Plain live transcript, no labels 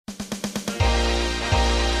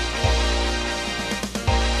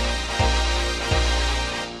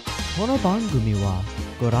この番組は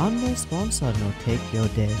ご覧のスポンサーの提供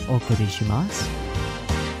でお送りします。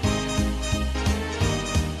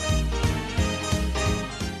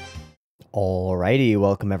Alrighty,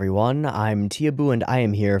 welcome everyone. I'm Teeaboo and I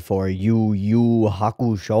am here for Yu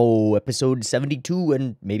Hakusho episode 72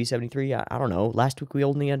 and maybe 73. I don't know. Last week we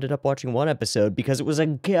only ended up watching one episode because it was a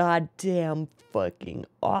goddamn fucking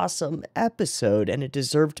awesome episode and it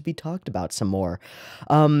deserved to be talked about some more.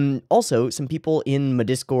 Also, some people in my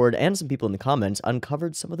Discord and some people in the comments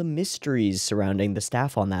uncovered some of the mysteries surrounding the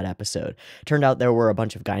staff on that episode. Turned out there were a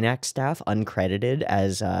bunch of Gainax staff uncredited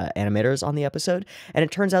as animators on the episode, and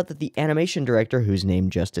it turns out that the animation director, whose name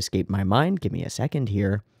just escaped my mind, give me a second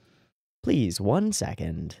here. Please, 1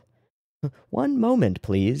 second. 1 moment,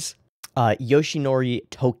 please. Yoshinori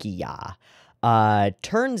Tokiya.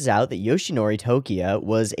 Turns out that Yoshinori Tokiya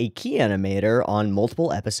was a key animator on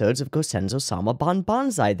multiple episodes of Gosenzo-sama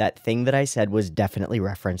Banbanzai, that thing that I said was definitely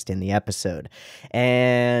referenced in the episode.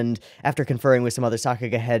 And after conferring with some other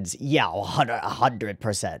Sakuga heads, yeah,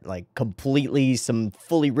 100%, like completely some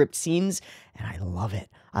fully ripped scenes, and I love it.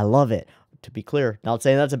 I love it. To be clear, not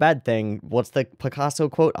saying that's a bad thing. What's the Picasso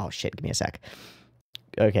quote? Oh shit, give me a sec.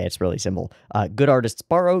 Okay, it's really simple. Good artists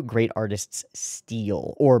borrow, great artists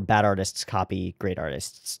steal. Or bad artists copy, great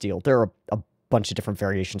artists steal. There are a bunch of different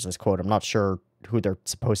variations of this quote. I'm not sure who they're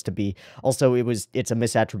supposed to be. Also, it's a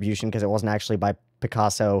misattribution because it wasn't actually by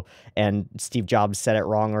Picasso and Steve Jobs said it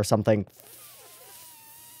wrong or something.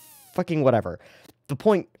 Fucking whatever. The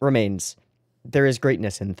point remains, there is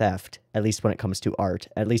greatness in theft, at least when it comes to art,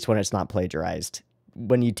 at least when it's not plagiarized.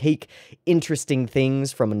 When you take interesting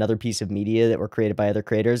things from another piece of media that were created by other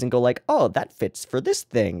creators and go like, oh, that fits for this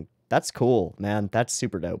thing. That's cool, man. That's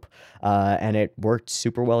super dope. And it worked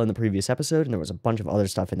super well in the previous episode, and there was a bunch of other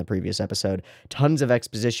stuff in the previous episode. Tons of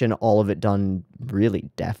exposition, all of it done really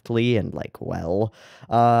deftly and, like, well.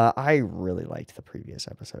 I really liked the previous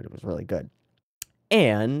episode. It was really good.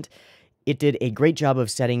 And it did a great job of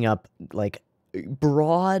setting up, like,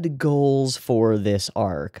 broad goals for this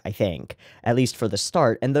arc, I think, at least for the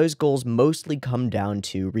start, and those goals mostly come down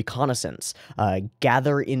to reconnaissance.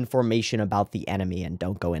 Gather information about the enemy and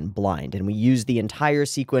don't go in blind, and we use the entire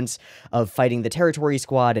sequence of fighting the territory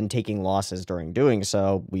squad and taking losses during doing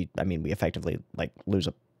so. We effectively, like, lose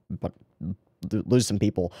some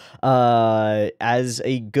people, as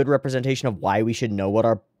a good representation of why we should know what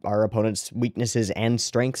our opponent's weaknesses and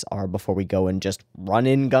strengths are before we go and just run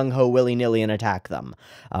in gung-ho willy-nilly and attack them.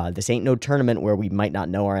 This ain't no tournament where we might not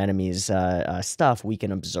know our enemy's stuff. We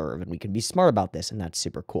can observe, and we can be smart about this, and that's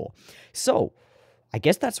super cool. So, I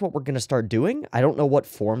guess that's what we're going to start doing. I don't know what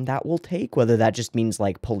form that will take, whether that just means,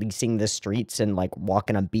 like, policing the streets and, like,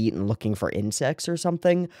 walking a beat and looking for insects or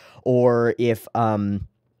something, or if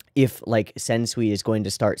like Sensui is going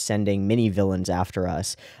to start sending mini villains after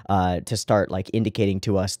us, to start, like, indicating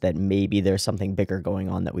to us that maybe there's something bigger going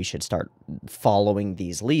on that we should start following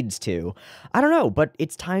these leads to. I don't know, but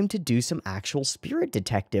it's time to do some actual spirit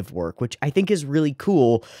detective work, which I think is really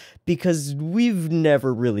cool because we've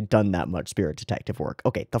never really done that much spirit detective work.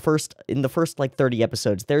 Okay, in the first like 30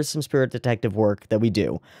 episodes, there's some spirit detective work that we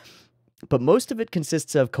do. But most of it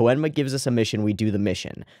consists of Koenma gives us a mission, we do the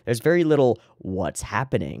mission. There's very little what's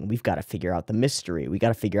happening. We've got to figure out the mystery. We got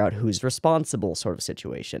to figure out who's responsible sort of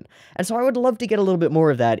situation. And so I would love to get a little bit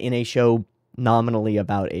more of that in a show nominally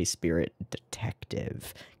about a spirit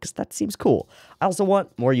detective, because that seems cool. I also want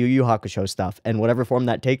more Yu Hakusho stuff, and whatever form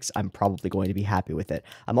that takes, I'm probably going to be happy with it.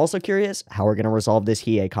 I'm also curious how we're going to resolve this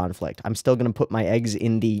Hiei conflict. I'm still going to put my eggs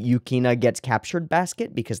in the Yukina gets captured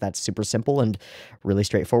basket, because that's super simple and really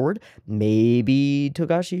straightforward. Maybe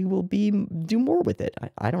Togashi will do more with it.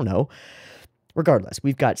 I don't know. Regardless,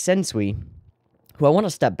 we've got Sensui, who I want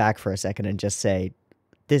to step back for a second and just say,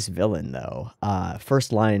 this villain, though,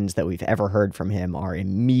 first lines that we've ever heard from him are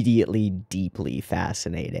immediately deeply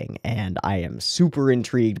fascinating, and I am super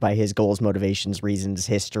intrigued by his goals, motivations, reasons,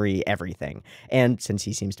 history, everything. And since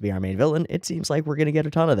he seems to be our main villain, it seems like we're going to get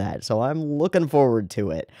a ton of that, so I'm looking forward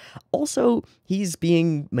to it. Also, he's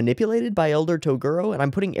being manipulated by Elder Toguro, and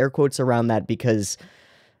I'm putting air quotes around that because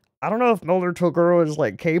I don't know if Elder Toguro is,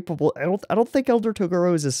 like, capable. I don't think Elder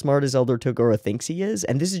Toguro is as smart as Elder Toguro thinks he is,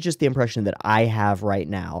 and this is just the impression that I have right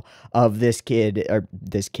now of this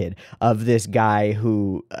guy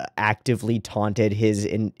who actively taunted his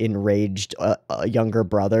enraged younger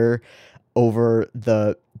brother over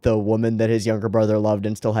the woman that his younger brother loved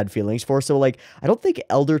and still had feelings for. So, like, I don't think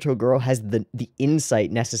Elder Toguro has the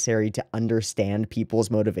insight necessary to understand people's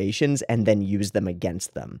motivations and then use them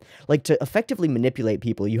against them. Like, to effectively manipulate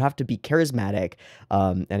people, you have to be charismatic,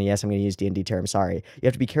 and yes, I'm going to use D&D terms, sorry. You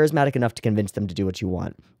have to be charismatic enough to convince them to do what you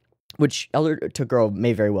want. which Elder Toguro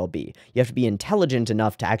may very well be. You have to be intelligent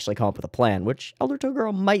enough to actually come up with a plan, which Elder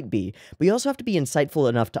Toguro might be. But you also have to be insightful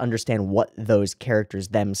enough to understand what those characters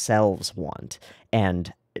themselves want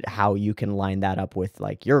and how you can line that up with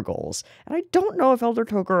like your goals. And I don't know if Elder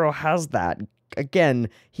Toguro has that. Again,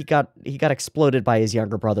 he got exploded by his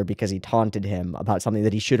younger brother because he taunted him about something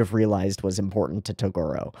that he should have realized was important to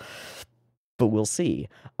Toguro. But we'll see.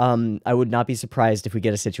 I would not be surprised if we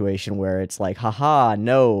get a situation where it's like, haha,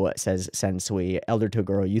 no, says Sensui, Elder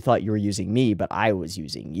Toguro, you thought you were using me, but I was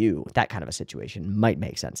using you. That kind of a situation might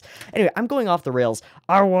make sense. Anyway, I'm going off the rails.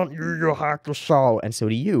 I want Yu Hakusho, and so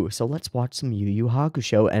do you. So let's watch some Yu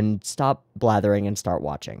Hakusho and stop blathering and start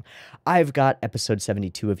watching. I've got episode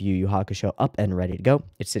 72 of Yu Hakusho up and ready to go.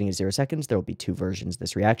 It's sitting at 0 seconds. There will be 2 versions of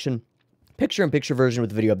this reaction. Picture-in-picture version with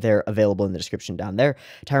the video up there, available in the description down there.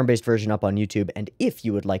 Timer-based version up on YouTube. And if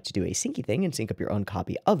you would like to do a syncy thing and sync up your own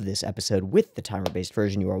copy of this episode with the timer-based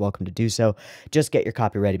version, you are welcome to do so. Just get your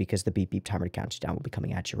copy ready because the beep beep timer to count you down will be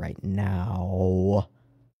coming at you right now.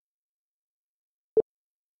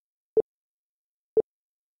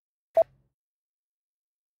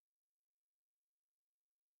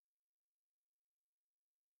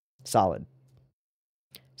 Solid.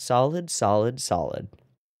 Solid, solid, solid.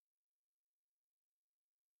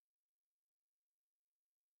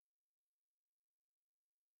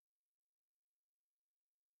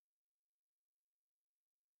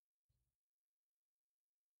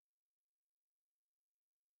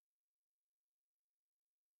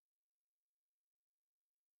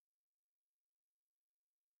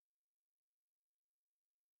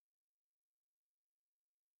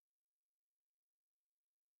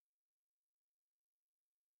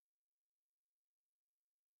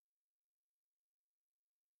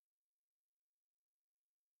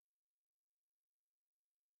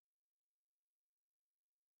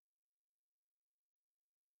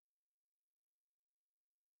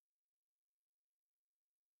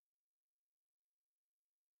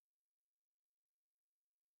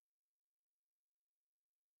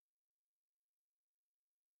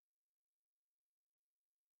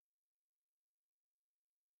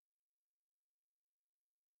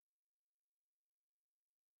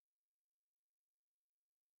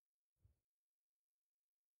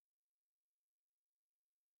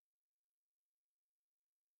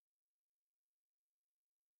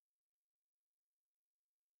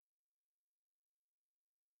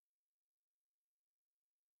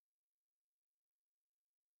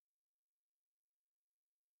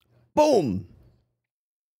 Boom!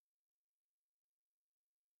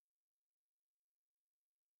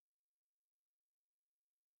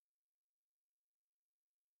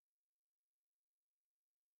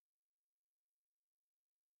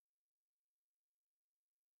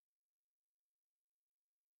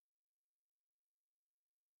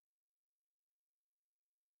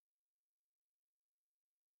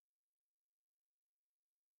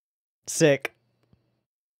 Sick.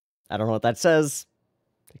 I don't know what that says.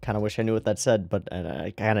 I kind of wish I knew what that said, but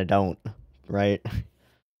I kind of don't, right?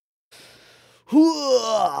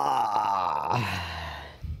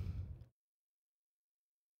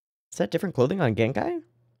 Is that different clothing on Genkai?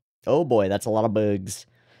 Oh boy, that's a lot of bugs.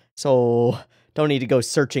 So, don't need to go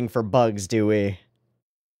searching for bugs, do we?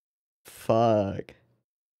 Fuck.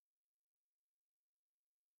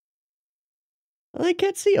 Well, I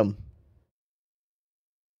can't see them.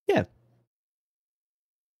 Yeah.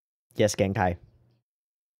 Yes, Genkai.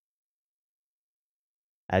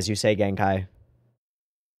 As you say, Genkai.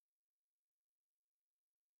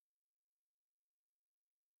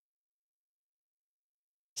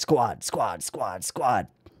 Squad, squad, squad, squad.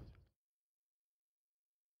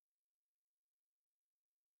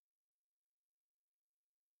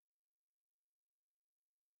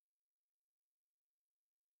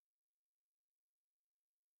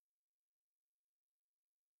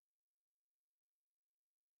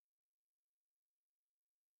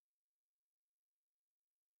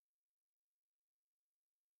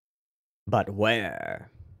 But where?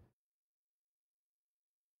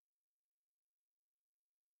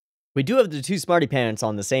 We do have the 2 smarty pants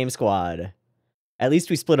on the same squad. At least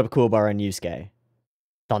we split up Kuwabara and Yusuke.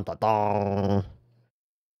 Dun dun dun.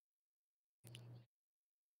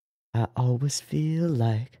 I always feel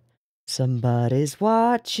like somebody's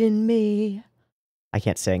watching me. I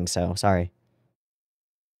can't sing, so sorry.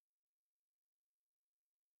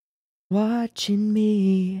 Watching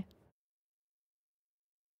me.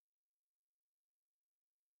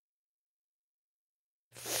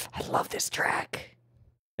 I love this track.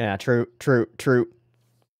 Yeah, true, true, true.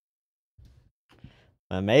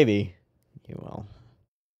 Maybe. You will.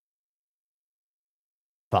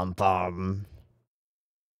 Bum bum.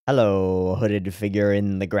 Hello, hooded figure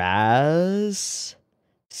in the grass.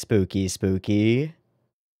 Spooky, spooky.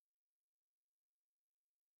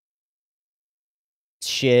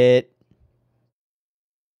 Shit.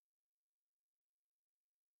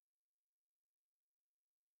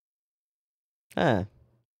 Huh.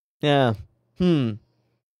 Yeah.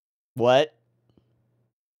 What?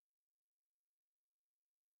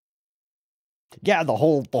 Yeah, the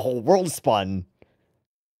whole world spun.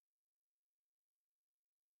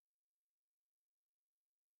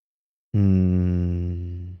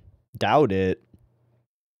 Doubt it.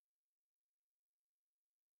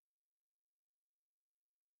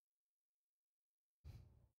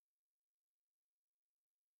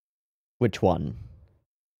 Which one?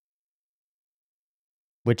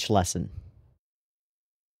 Which lesson?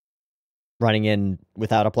 Running in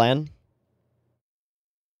without a plan?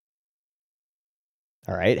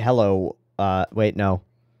 All right. Hello. Wait, no.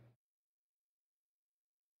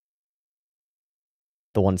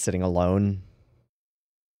 The one sitting alone.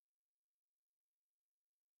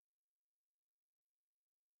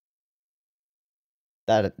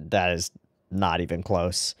 That is not even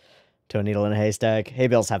close to a needle in a haystack. Hay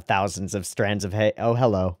bales have thousands of strands of hay. Oh,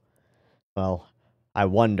 hello. Well, I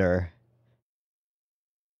wonder.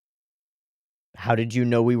 How did you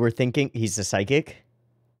know we were thinking? He's a psychic?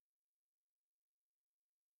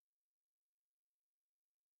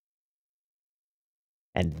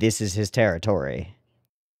 And this is his territory.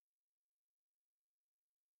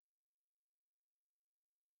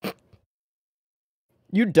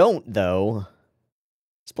 You don't, though.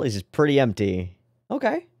 This place is pretty empty.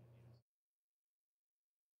 Okay.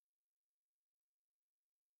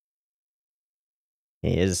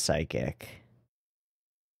 He is psychic.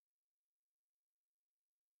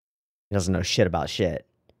 He doesn't know shit about shit.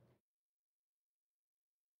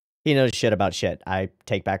 He knows shit about shit. I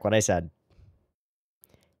take back what I said.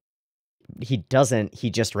 He doesn't. He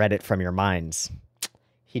just read it from your minds.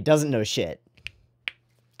 He doesn't know shit.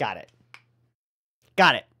 Got it.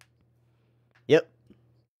 Got it. Yep.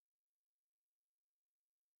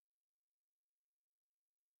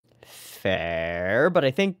 Fair, but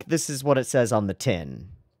I think this is what it says on the tin.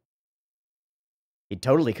 He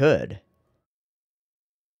totally could.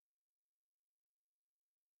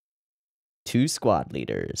 2 squad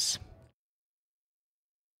leaders.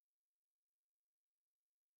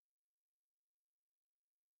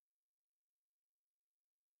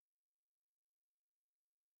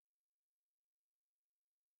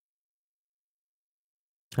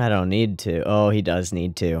 I don't need to. Oh, he does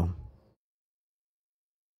need to.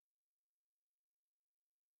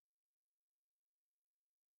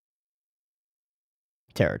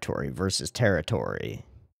 Territory versus territory.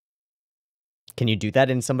 Can you do that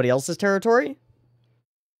in somebody else's territory?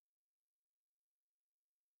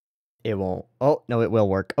 It won't. Oh, no, it will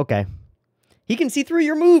work. Okay. He can see through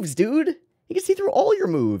your moves, dude. He can see through all your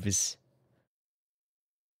moves.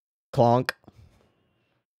 Clonk.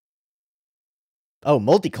 Oh,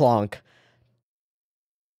 multi-clonk.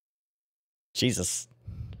 Jesus.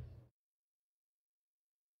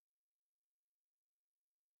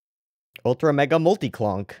 Ultra Mega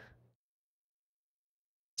Multi-clonk.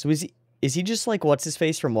 So is he just like what's his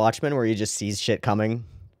face from Watchmen where he just sees shit coming?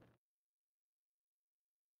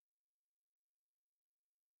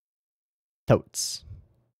 Totes.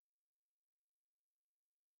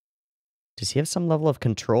 Does he have some level of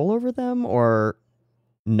control over them or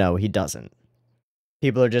no, he doesn't.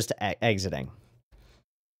 People are just exiting.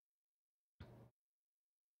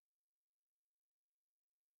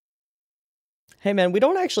 Hey man, we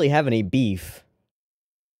don't actually have any beef.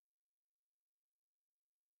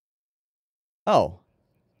 Oh.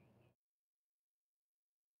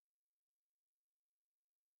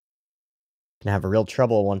 Gonna have a real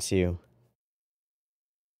trouble once you...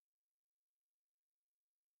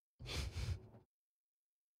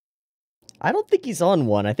 I don't think he's on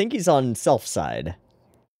one. I think he's on self side.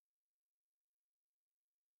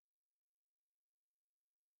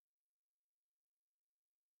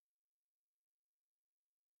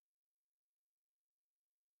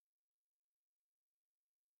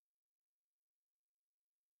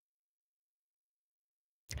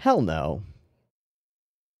 Hell no.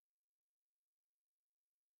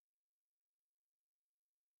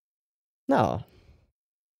 No.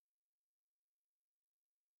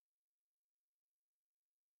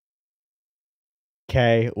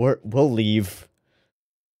 Okay, we'll leave.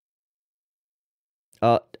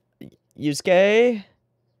 Yusuke?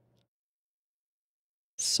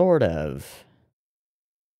 Sort of.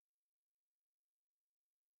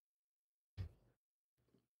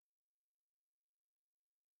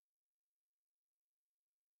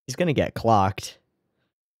 He's gonna get clocked.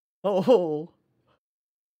 Oh.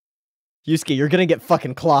 Yusuke, you're gonna get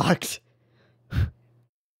fucking clocked.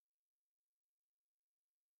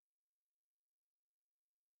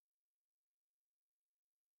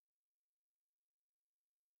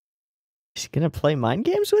 He's gonna play mind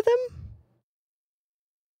games with him?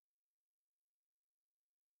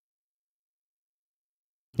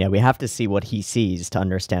 Yeah, we have to see what he sees to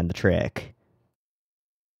understand the trick.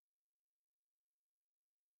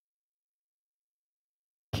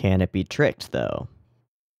 Can it be tricked, though?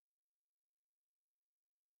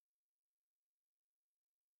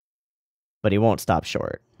 But he won't stop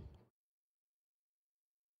short.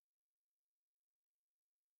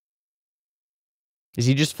 Is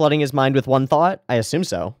he just flooding his mind with one thought? I assume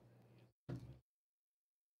so.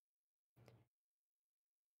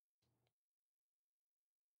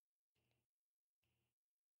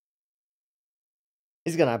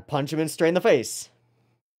 He's gonna punch him and straight in the face.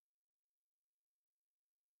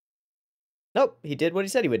 Nope, he did what he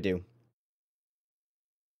said he would do.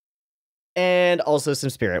 And also some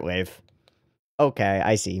Spirit Wave. Okay,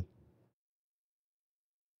 I see.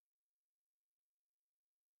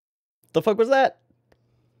 The fuck was that?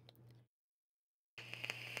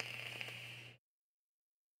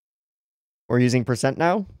 We're using percent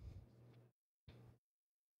now?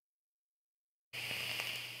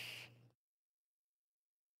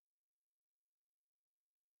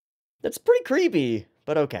 That's pretty creepy,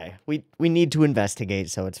 but okay. We need to investigate,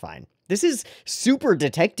 so it's fine. This is super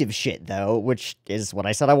detective shit, though, which is what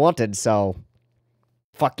I said I wanted, so...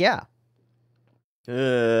 Fuck yeah.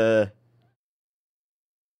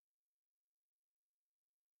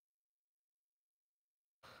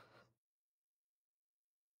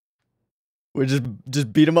 We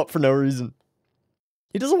just beat him up for no reason.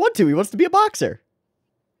 He doesn't want to. He wants to be a boxer.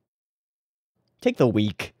 Take the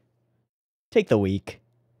weak. Take the weak.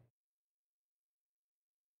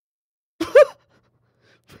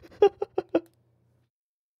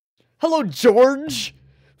 Hello, George.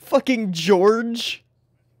 Fucking George.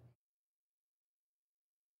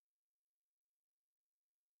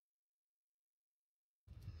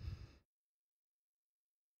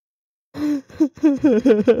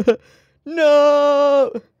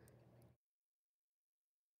 No.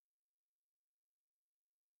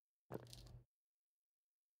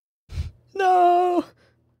 No.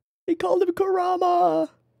 He called him Kurama.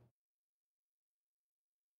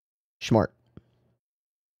 Smart.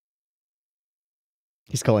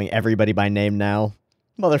 He's calling everybody by name now.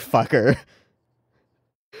 Motherfucker.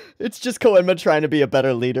 It's just Koenma trying to be a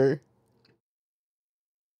better leader.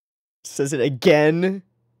 Says it again.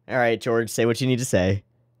 Alright, George, say what you need to say.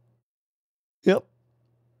 Yep.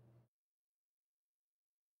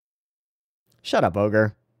 Shut up,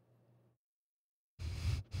 ogre.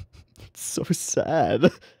 It's so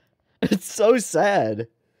sad. It's so sad.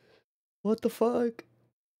 What the fuck?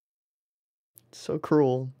 It's so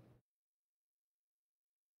cruel.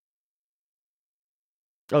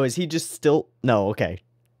 Oh, is he just still... No, okay.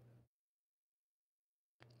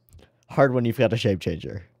 Hard when you've got a shape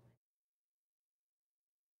changer.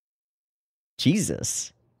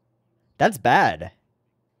 Jesus. That's bad.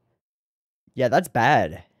 Yeah, that's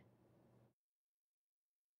bad.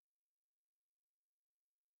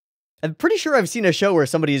 I'm pretty sure I've seen a show where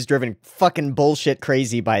somebody is driven fucking bullshit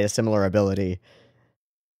crazy by a similar ability.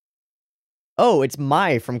 Oh, it's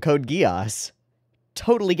Mai from Code Geass.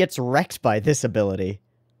 Totally gets wrecked by this ability.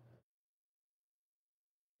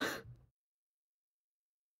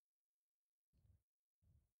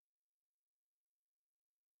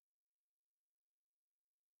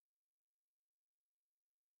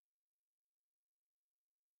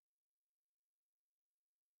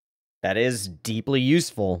 That is deeply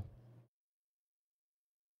useful.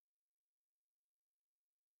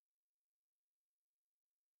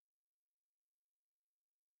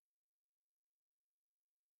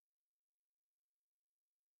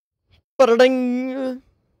 Ba-da-ding!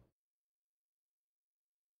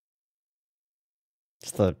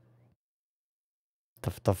 It's the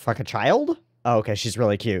fucking child? Oh, okay, she's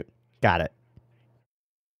really cute. Got it.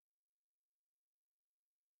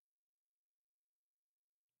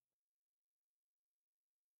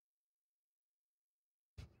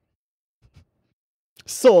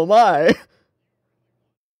 So am I.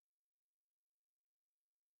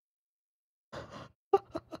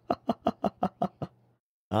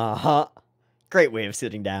 Uh-huh. Great way of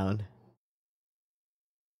sitting down.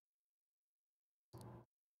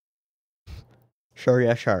 Sure,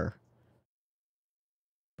 yeah, sure.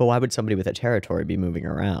 But why would somebody with a territory be moving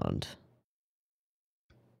around?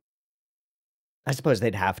 I suppose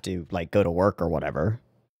they'd have to, like, go to work or whatever.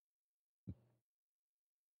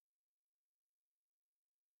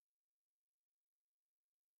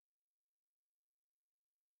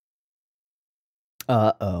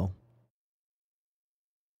 Uh-oh.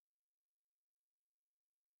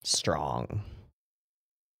 Strong.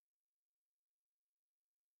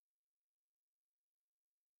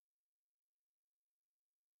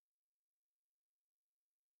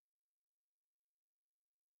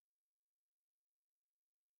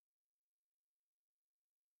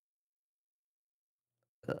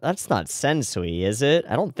 That's not Sensui, is it?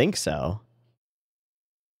 I don't think so.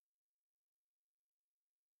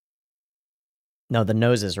 No, the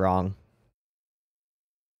nose is wrong.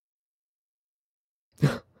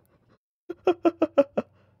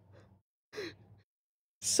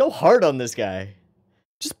 So hard on this guy.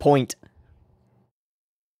 Just point.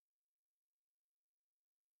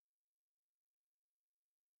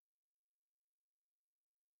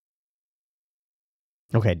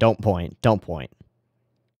 Okay, don't point. Don't point.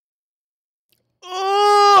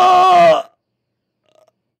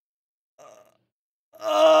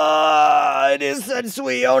 It is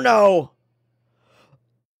Sensui. Oh no.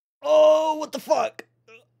 Oh, what the fuck?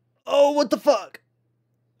 Oh, what the fuck?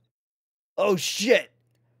 Oh shit.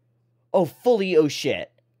 Oh, fully oh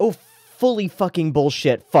shit. Oh, fully fucking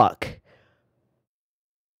bullshit. Fuck.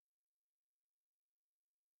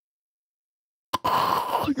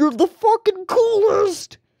 You're the fucking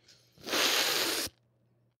coolest. He's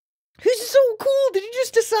so cool. Did he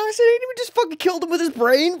just assassinate him? He just fucking killed him with his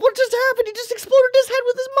brain? What just happened? He just exploded his head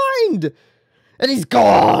with his mind. And he's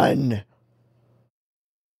gone.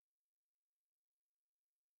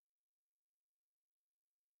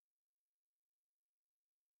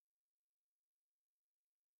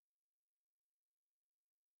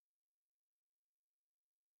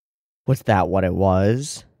 Was that what it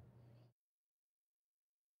was?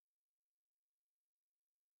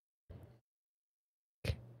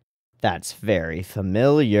 That's very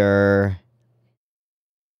familiar.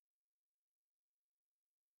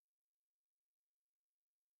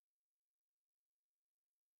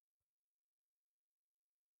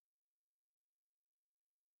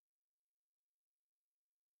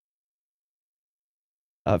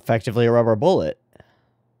 Effectively a rubber bullet.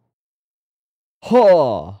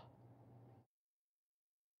 Huh.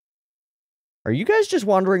 Are you guys just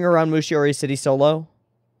wandering around Mushiori City solo?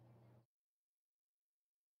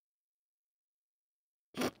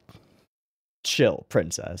 Chill,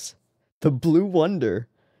 princess. The Blue Wonder.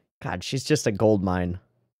 God, she's just a gold mine.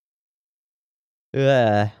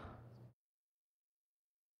 Ugh.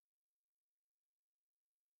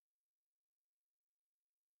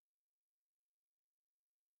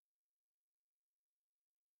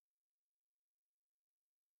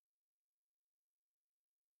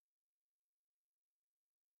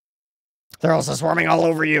 They're also swarming all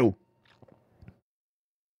over you.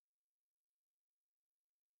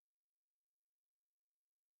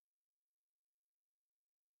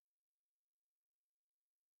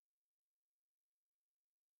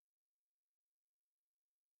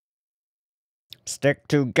 Stick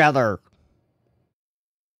together.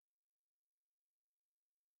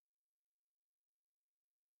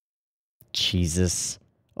 Jesus.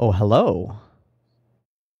 Oh, hello.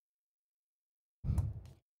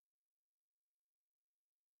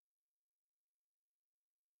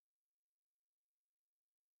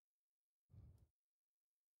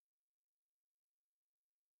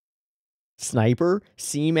 Sniper?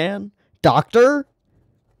 Seaman? Doctor?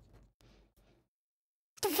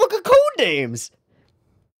 The fuck are code names?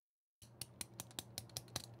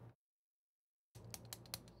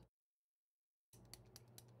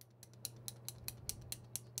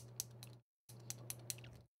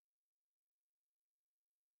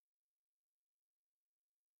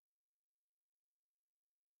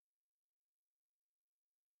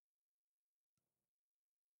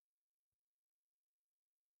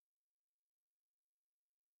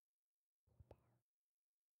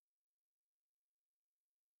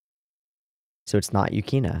 So it's not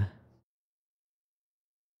Yukina.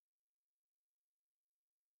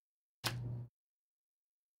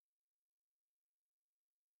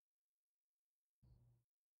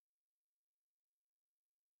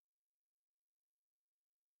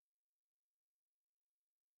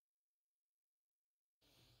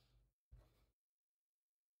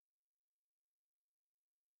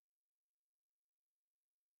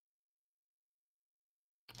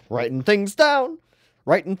 Writing things down.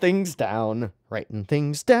 Writing things down. Writing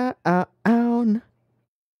things down. I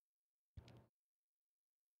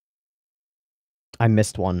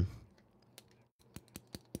missed one.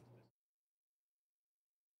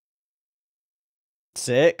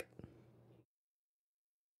 Sick.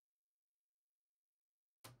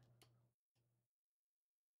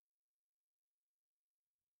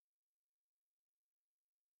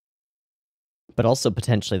 but also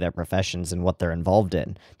potentially their professions and what they're involved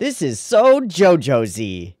in. This is so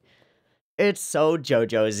JoJo-Z. It's so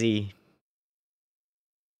JoJo-Z.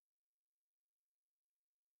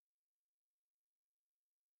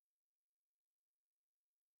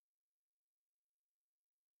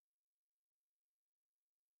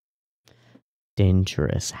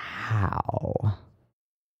 Dangerous how?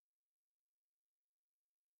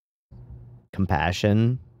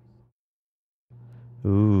 Compassion?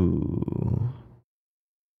 Ooh.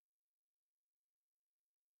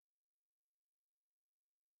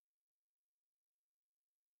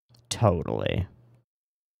 Totally.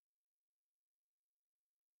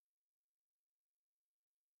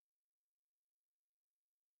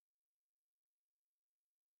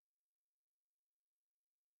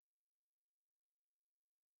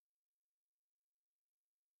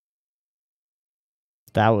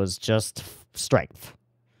 That was just strength.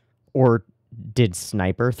 Or did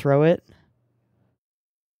Sniper throw it?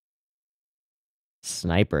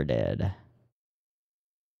 Sniper did.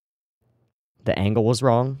 The angle was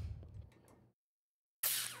wrong.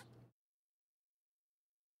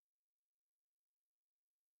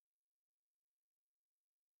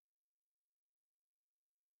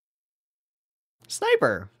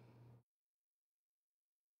 Sniper.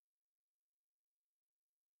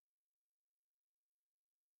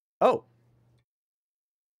 Oh.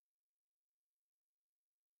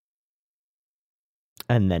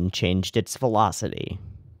 And then changed its velocity.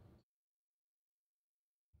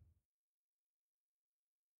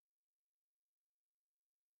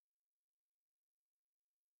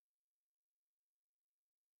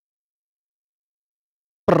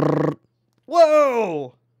 Brrr.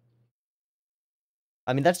 Whoa!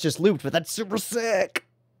 I mean, that's just looped, but that's super sick.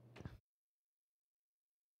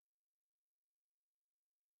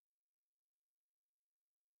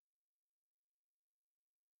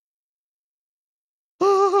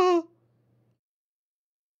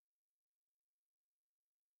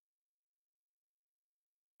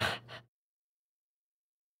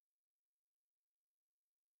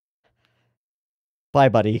 Bye,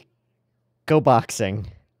 buddy. Go boxing.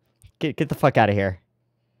 Get the fuck out of here.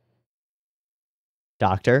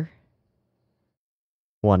 Doctor?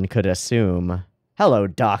 One could assume. Hello,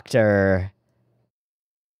 Doctor.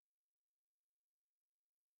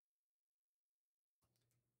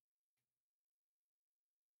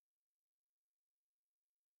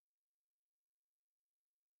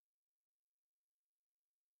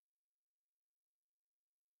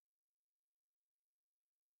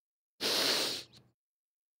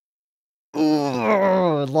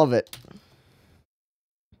 Ooh, love it.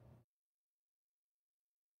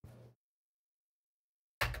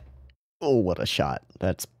 Oh, what a shot.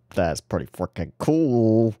 That's pretty freaking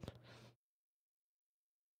cool.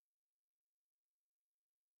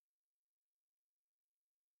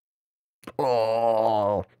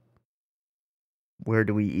 Oh. Where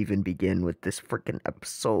do we even begin with this freaking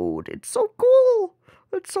episode? It's so cool.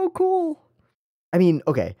 It's so cool. I mean,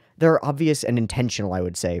 okay, they're obvious and intentional, I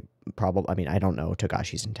would say. Probably, I mean, I don't know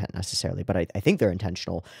Togashi's intent necessarily, but I think they're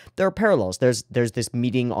intentional. There are parallels. There's this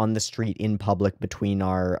meeting on the street in public between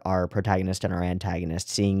our protagonist and our antagonist,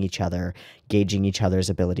 seeing each other, gauging each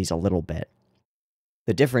other's abilities a little bit.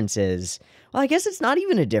 The difference is, well, I guess it's not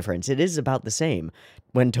even a difference. It is about the same.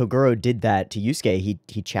 When Toguro did that to Yusuke,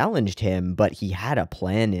 he challenged him, but he had a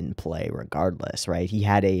plan in play regardless, right? He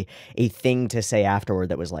had a thing to say afterward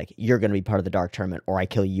that was like, you're going to be part of the Dark Tournament or I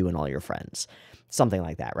kill you and all your friends. Something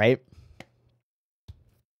like that, right?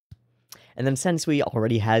 And then Sensui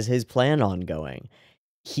already has his plan ongoing.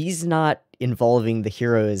 He's not involving the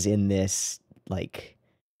heroes in this, like,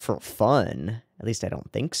 for fun. At least I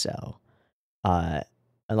don't think so.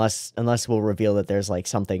 Unless we'll reveal that there's like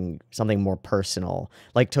something more personal.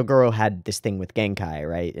 Like Toguro had this thing with Genkai,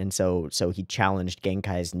 right? And so he challenged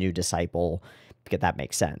Genkai's new disciple. Because that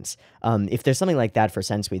makes sense. If there's something like that for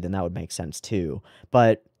Sensui, then that would make sense too.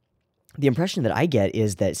 But the impression that I get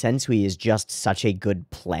is that Sensui is just such a good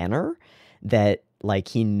planner that like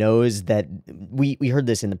he knows that we heard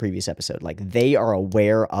this in the previous episode, like they are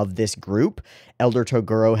aware of this group. Elder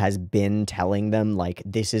Toguro has been telling them like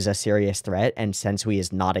this is a serious threat, and Sensui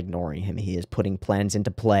is not ignoring him. He is putting plans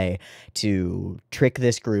into play to trick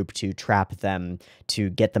this group, to trap them,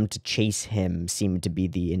 to get them to chase him. Seemed to be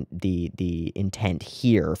the intent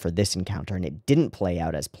here for this encounter, and it didn't play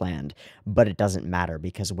out as planned, but it doesn't matter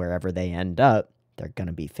because wherever they end up, they're going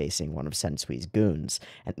to be facing one of Sensui's goons.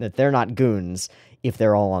 And that they're not goons if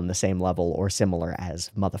they're all on the same level or similar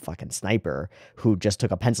as motherfucking Sniper, who just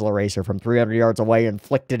took a pencil eraser from 300 yards away and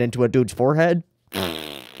flicked it into a dude's forehead.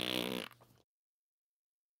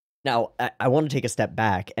 Now, I want to take a step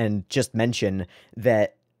back and just mention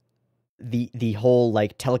that the whole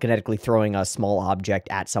like telekinetically throwing a small object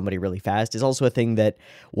at somebody really fast is also a thing that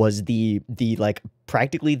was the like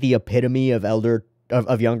practically the epitome of younger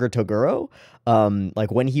Toguro.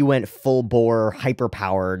 Like when he went full bore hyper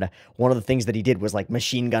powered, one of the things that he did was like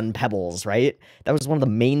machine gun pebbles, right? That was one of the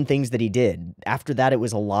main things that he did. After that, it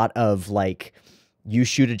was a lot of like, you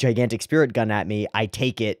shoot a gigantic spirit gun at me, I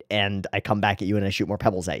take it and I come back at you and I shoot more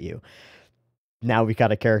pebbles at you. Now we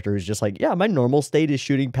got a character who's just like, yeah, my normal state is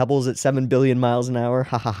shooting pebbles at 7 billion miles an hour.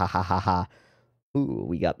 Ha ha ha ha ha ha. Ooh,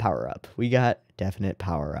 we got power up. We got definite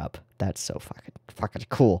power up. That's so fucking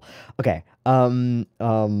cool. Okay. But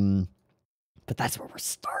that's where we're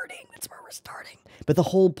starting. That's where we're starting. But the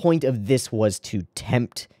whole point of this was to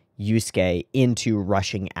tempt Yusuke into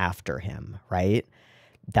rushing after him, right?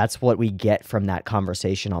 That's what we get from that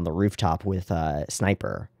conversation on the rooftop with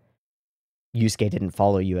Sniper. Yusuke didn't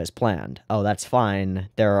follow you as planned. Oh, that's fine.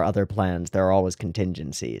 There are other plans. There are always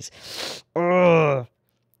contingencies. Ugh.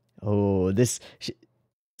 Oh,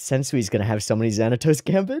 Sensui's gonna have so many Xanatos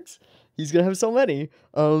Gambits. He's gonna have so many.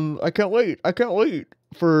 I can't wait. I can't wait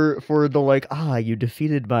for the like, you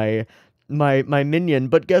defeated my minion,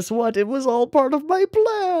 but guess what? It was all part of my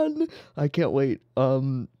plan. I can't wait.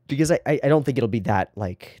 Because I don't think it'll be that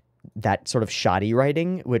like that sort of shoddy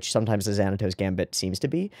writing, which sometimes the Xanatos Gambit seems to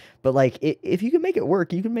be. But like, if you can make it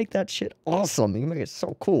work, you can make that shit awesome. You can make it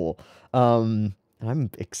so cool. And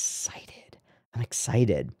I'm excited. I'm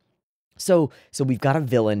excited. So we've got a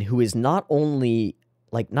villain who is not only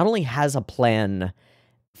has a plan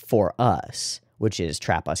for us, which is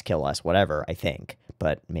trap us, kill us, whatever, I think,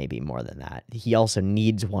 but maybe more than that. He also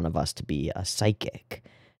needs one of us to be a psychic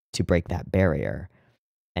to break that barrier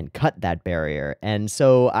and cut that barrier. And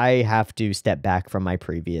so I have to step back from my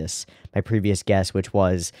previous guess, which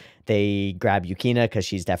was they grab Yukina because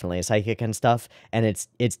she's definitely a psychic and stuff, and it's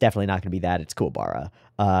definitely not going to be that. It's Kuwabara,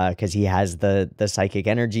 because he has the psychic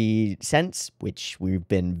energy sense, which we've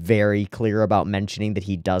been very clear about mentioning that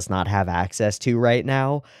he does not have access to right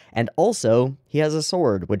now, and also he has a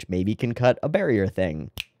sword, which maybe can cut a barrier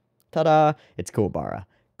thing. Ta-da! It's Kuwabara.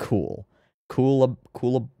 Cool.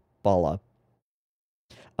 Coolabala.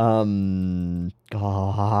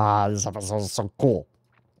 This episode is so cool.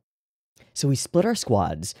 So we split our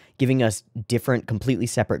squads, giving us different, completely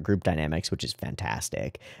separate group dynamics, which is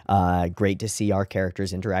fantastic. Great to see our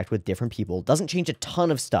characters interact with different people. Doesn't change a ton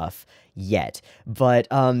of stuff yet, but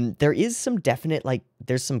there is some definite, like,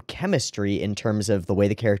 there's some chemistry in terms of the way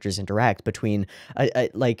the characters interact between,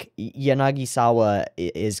 like, Yanagisawa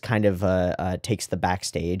is kind of, takes the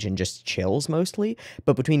backstage and just chills mostly,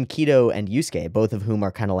 but between Kido and Yusuke, both of whom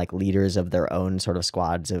are kind of like leaders of their own sort of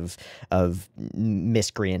squads of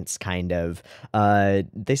miscreants, kind of,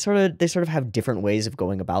 they sort of have different ways of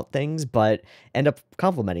going about things, but end up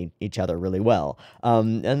complementing each other really well.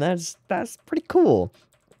 And that's pretty cool.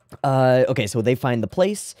 Okay, so they find the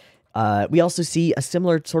place. We also see a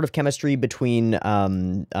similar sort of chemistry between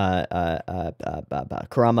Kurama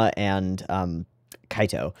and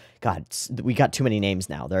Kaito. God, we got too many names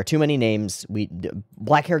now. There are too many names.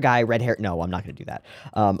 Black hair guy, red hair. No, I'm not going to do that.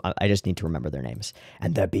 I just need to remember their names.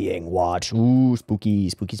 And they're being watched. Ooh,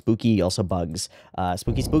 spooky. Also bugs.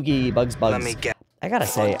 Spooky, bugs. Let me get. I gotta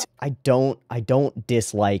say, I don't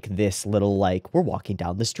dislike this little, like, we're walking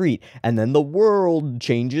down the street, and then the world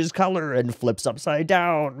changes color and flips upside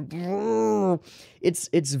down.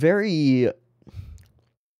 It's very,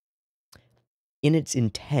 in its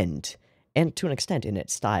intent, and to an extent in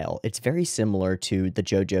its style, it's very similar to the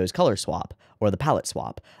JoJo's color swap, or the palette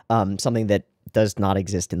swap, something that does not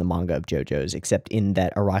exist in the manga of JoJo's, except in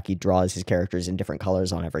that Araki draws his characters in different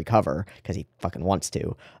colors on every cover, because he fucking wants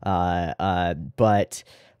to. But,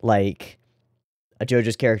 like, a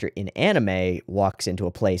JoJo's character in anime walks into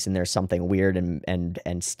a place and there's something weird and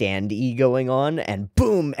standy going on, and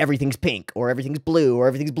boom, everything's pink, or everything's blue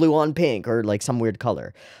on pink, or, like, some weird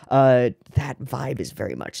color. That vibe is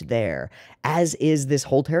very much there, as is this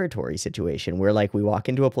whole territory situation, where, like, we walk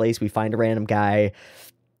into a place, we find a random guy.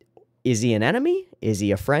 Is he an enemy? Is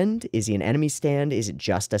he a friend? Is he an enemy stand? Is it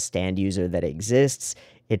just a stand user that exists?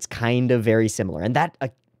 It's kind of very similar. And that, I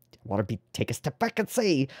want to take a step back and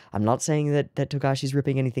say, I'm not saying that Togashi's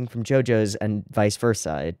ripping anything from JoJo's and vice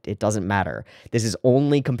versa. It doesn't matter. This is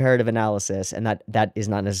only comparative analysis, and that is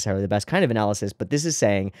not necessarily the best kind of analysis, but this is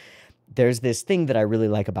saying there's this thing that I really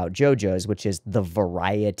like about JoJo's, which is the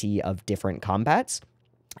variety of different combats.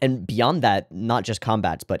 And beyond that, not just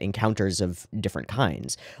combats, but encounters of different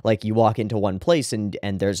kinds. Like, you walk into one place and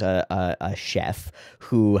there's a chef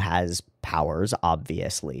who has powers,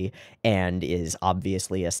 obviously, and is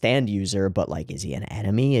obviously a stand user, but, like, is he an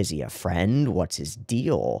enemy? Is he a friend? What's his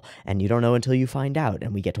deal? And you don't know until you find out,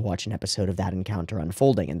 and we get to watch an episode of that encounter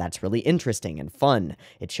unfolding, and that's really interesting and fun.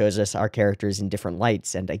 It shows us our characters in different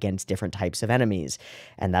lights and against different types of enemies,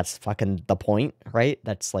 and that's fucking the point, right?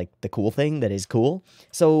 That's, like, the cool thing that is cool.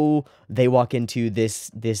 So they walk into this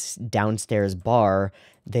downstairs bar.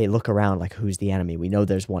 They look around like, who's the enemy? We know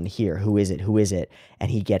there's one here. Who is it? Who is it?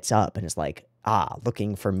 And he gets up and is like,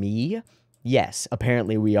 looking for me? Yes,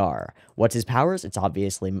 apparently we are. What's his powers? It's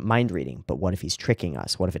obviously mind reading. But what if he's tricking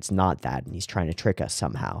us? What if it's not that and he's trying to trick us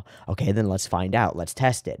somehow? Okay, then let's find out. Let's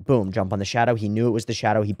test it. Boom, jump on the shadow. He knew it was the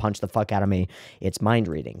shadow. He punched the fuck out of me. It's mind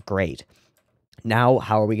reading. Great. Now,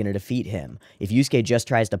 how are we going to defeat him? If Yusuke just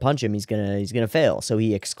tries to punch him, he's gonna fail. So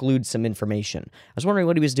he excludes some information. I was wondering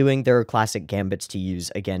what he was doing. There are classic gambits to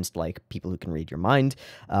use against, like, people who can read your mind.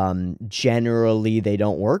 Generally, they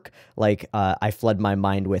don't work. Like, I flood my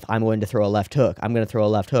mind with, I'm going to throw a left hook. I'm going to throw a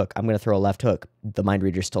left hook. I'm going to throw a left hook. The mind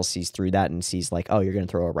reader still sees through that and sees, like, oh, you're going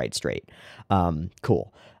to throw a right straight.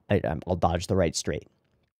 Cool. I'll dodge the right straight.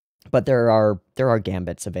 But there are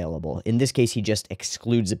gambits available. In this case, he just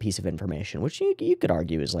excludes a piece of information, which you could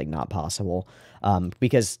argue is, like, not possible.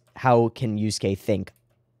 Because how can Yusuke think,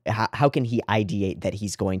 how can he ideate that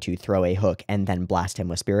he's going to throw a hook and then blast him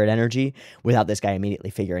with spirit energy without this guy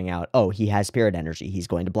immediately figuring out, oh, he has spirit energy, he's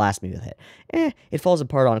going to blast me with it? It falls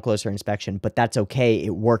apart on closer inspection, but that's okay.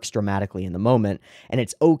 It works dramatically in the moment. And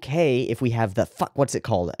it's okay if we have what's it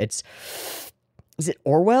called? Is it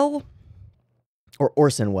Orwell? Or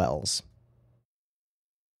Orson Welles,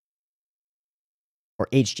 or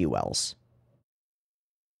H.G. Wells,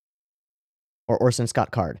 or Orson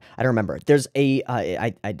Scott Card. I don't remember. There's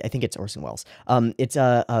I think it's Orson Welles. It's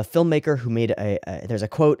a filmmaker who made there's a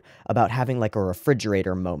quote about having, like, a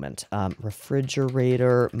refrigerator moment.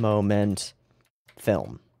 Refrigerator moment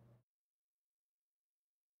film.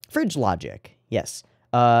 Fridge logic, yes.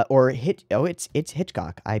 It's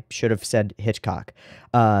Hitchcock. I should have said Hitchcock,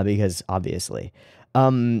 because obviously,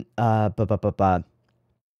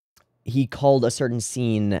 he called a certain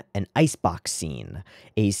scene an icebox scene,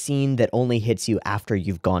 a scene that only hits you after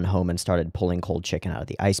you've gone home and started pulling cold chicken out of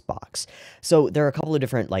the icebox. So there are a couple of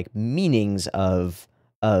different, like, meanings of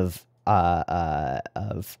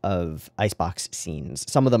icebox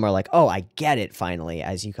scenes. Some of them are like, oh, I get it finally,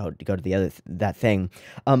 as you go to the that thing.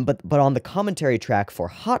 But on the commentary track for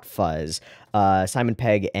Hot Fuzz, Simon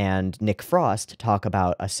Pegg and Nick Frost talk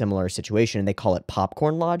about a similar situation, and they call it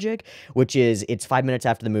popcorn logic, which is, it's 5 minutes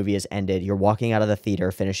after the movie has ended, you're walking out of the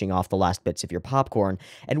theater, finishing off the last bits of your popcorn,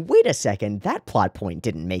 and wait a second, that plot point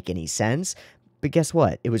didn't make any sense. But guess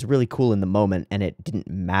what? It was really cool in the moment, and it didn't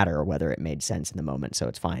matter whether it made sense in the moment, so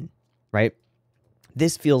it's fine. Right?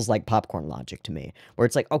 This feels like popcorn logic to me, where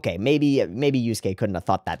it's like, okay, maybe Yusuke couldn't have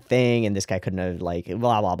thought that thing, and this guy couldn't have, like,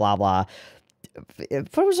 blah, blah, blah, blah. But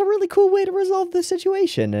it was a really cool way to resolve the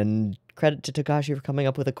situation, and credit to Takashi for coming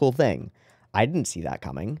up with a cool thing. I didn't see that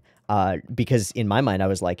coming, because in my mind, I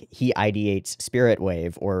was like, he ideates Spirit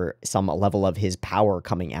Wave, or some level of his power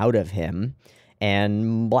coming out of him,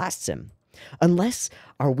 and blasts him. Unless,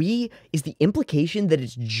 is the implication that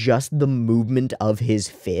it's just the movement of his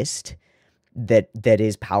fist that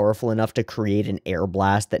is powerful enough to create an air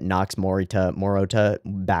blast that knocks Morita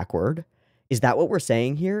backward? Is that what we're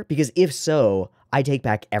saying here? Because if so, I take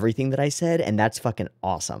back everything that I said, and that's fucking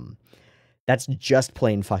awesome. That's just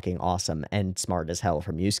plain fucking awesome and smart as hell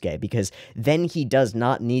from Yusuke, because then he does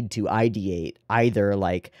not need to ideate either,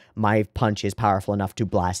 like, my punch is powerful enough to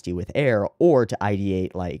blast you with air, or to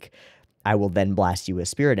ideate, like, I will then blast you with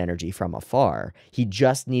spirit energy from afar. He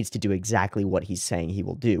just needs to do exactly what he's saying he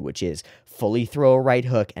will do, which is fully throw a right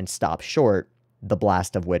hook and stop short, the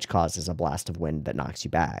blast of which causes a blast of wind that knocks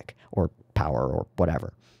you back, or power, or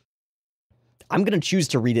whatever. I'm going to choose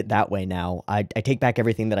to read it that way now. I take back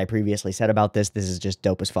everything that I previously said about this. This is just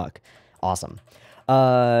dope as fuck. Awesome.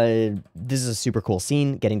 This is a super cool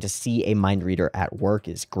scene. Getting to see a mind reader at work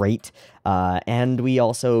is great. And we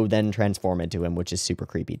also then transform into him, which is super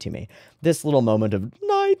creepy to me. This little moment of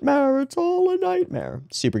nightmare, it's all a nightmare.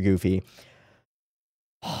 Super goofy.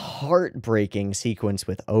 Heartbreaking sequence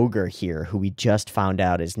with Ogre here, who we just found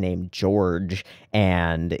out is named George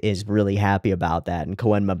and is really happy about that. And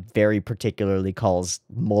Koenma very particularly calls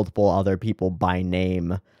multiple other people by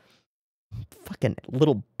name. Fucking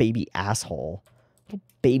little baby asshole.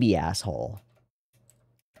 Baby asshole.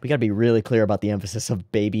 We gotta be really clear about the emphasis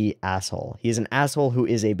of baby asshole. He is an asshole who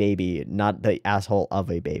is a baby, not the asshole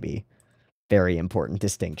of a baby. Very important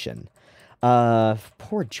distinction.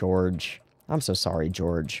 Poor George. I'm so sorry,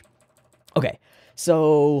 George. Okay,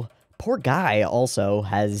 so Poor guy also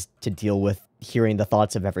has to deal with hearing the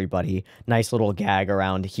thoughts of everybody. Nice little gag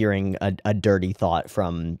around hearing a dirty thought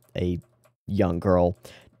from a young girl.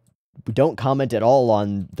 We don't comment at all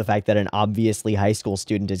on the fact that an obviously high school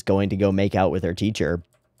student is going to go make out with her teacher.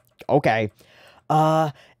 Okay.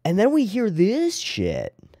 And then we hear this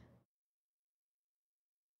shit.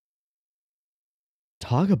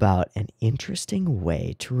 Talk about an interesting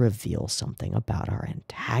way to reveal something about our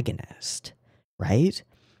antagonist, right?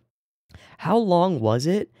 How long was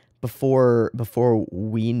it before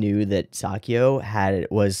we knew that Sakyo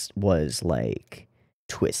was like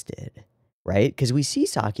twisted, right? Because we see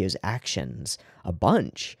Sakyo's actions a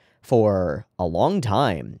bunch for a long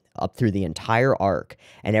time up through the entire arc,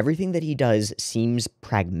 and everything that he does seems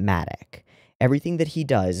pragmatic. Everything that he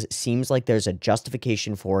does seems like there's a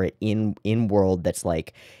justification for it in world that's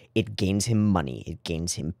like, it gains him money, it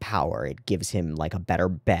gains him power, it gives him like a better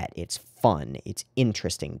bet, it's fun, it's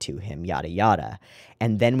interesting to him, yada yada.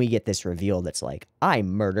 And then we get this reveal that's like, I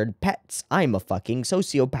murdered pets, I'm a fucking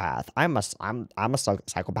sociopath, I'm a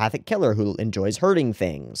psychopathic killer who enjoys hurting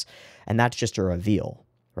things. And that's just a reveal,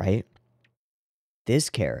 right? This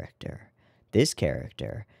character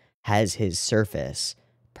has his surface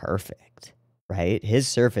perfect, right? His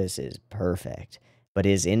surface is perfect, but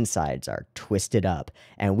his insides are twisted up.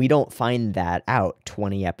 And we don't find that out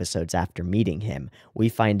 20 episodes after meeting him. We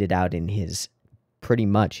find it out in pretty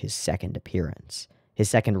much his second appearance. His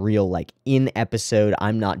second real, like, in episode,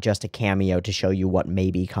 I'm not just a cameo to show you what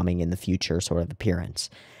may be coming in the future sort of appearance.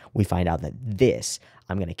 We find out that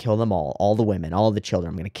I'm going to kill them all the women, all the children.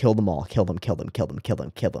 I'm going to kill them all, kill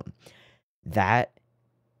them. That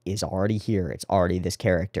is already here. It's already this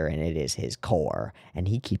character, and it is his core, and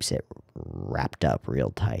he keeps it wrapped up real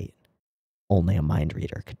tight. Only a mind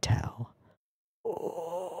reader could tell.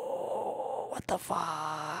 Oh, what the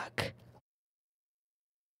fuck?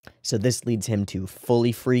 So this leads him to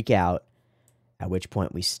fully freak out, at which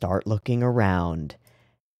point we start looking around,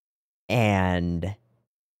 and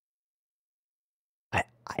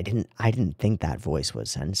I didn't think that voice was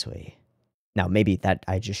Sensui. Now, maybe that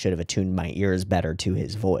I just should have attuned my ears better to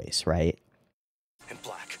his voice, right? And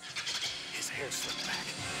black. His hair slicked back.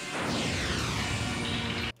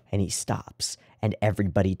 And he stops, and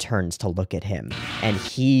everybody turns to look at him. And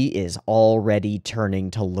he is already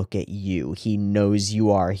turning to look at you. He knows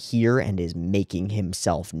you are here and is making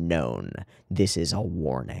himself known. This is a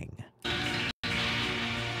warning.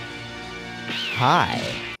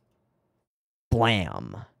 Hi.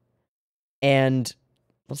 Blam. And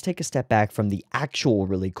let's take a step back from the actual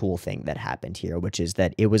really cool thing that happened here, which is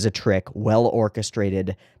that it was a trick,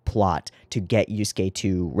 well-orchestrated plot to get Yusuke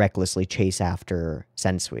to recklessly chase after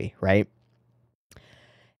Sensui, right?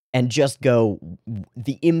 And just go,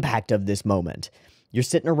 the impact of this moment. You're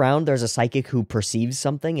sitting around, there's a psychic who perceives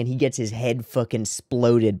something, and he gets his head fucking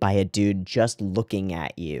exploded by a dude just looking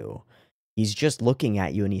at you. He's just looking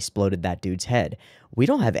at you and he exploded that dude's head. We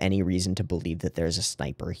don't have any reason to believe that there's a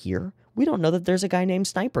sniper here. We don't know that there's a guy named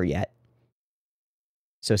Sniper yet.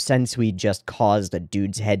 So Sensui just caused a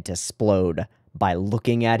dude's head to explode by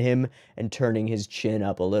looking at him and turning his chin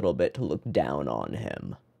up a little bit to look down on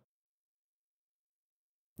him.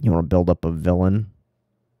 You want to build up a villain?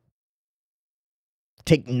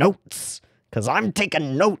 Take notes, because I'm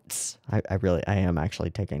taking notes. I am actually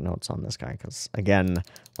taking notes on this guy, because, again,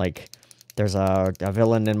 like, there's a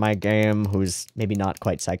villain in my game who's maybe not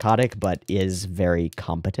quite psychotic, but is very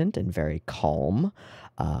competent and very calm,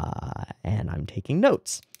 and I'm taking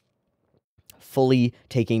notes. Fully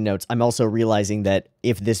taking notes. I'm also realizing that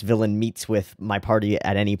if this villain meets with my party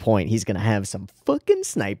at any point, he's gonna have some fucking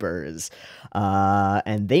snipers,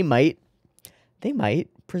 and they might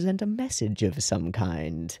present a message of some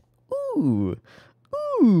kind. Ooh,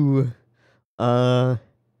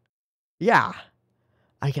 yeah.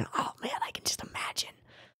 I can just imagine.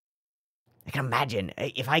 I can imagine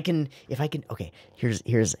if I can, okay, here's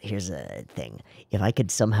a thing. If I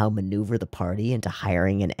could somehow maneuver the party into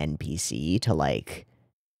hiring an NPC to, like,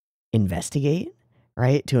 investigate,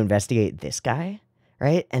 right? To investigate this guy,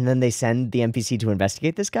 right? And then they send the NPC to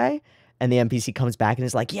investigate this guy, and the NPC comes back and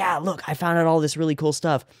is like, yeah, look, I found out all this really cool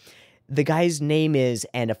stuff. The guy's name is,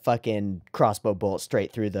 and a fucking crossbow bolt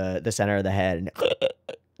straight through the center of the head, and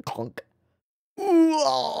clunk. Ooh,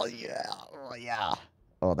 oh yeah.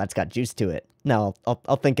 Oh, that's got juice to it. No,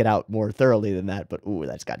 I'll think it out more thoroughly than that, but ooh,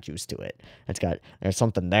 that's got juice to it. There's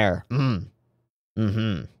something there.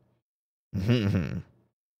 But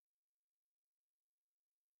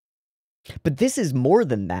this is more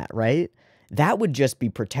than that, right? that would just be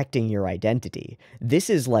protecting your identity. This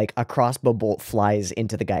is like a crossbow bolt flies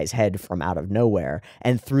into the guy's head from out of nowhere,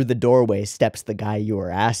 and through the doorway steps the guy you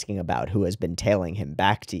were asking about who has been tailing him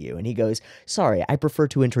back to you. And he goes, sorry, I prefer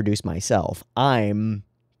to introduce myself. I'm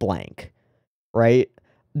blank, right?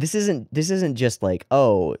 This isn't just like,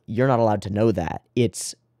 oh, you're not allowed to know that.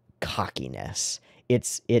 It's cockiness.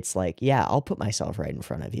 It's like, yeah, I'll put myself right in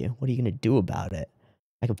front of you. What are you going to do about it?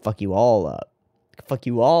 I can fuck you all up. I can fuck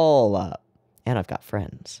you all up. And I've got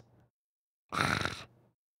friends.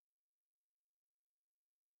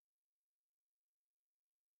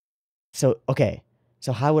 So, okay.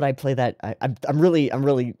 So how would I play that? I'm really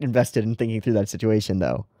invested in thinking through that situation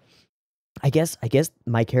though. I guess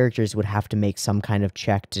my characters would have to make some kind of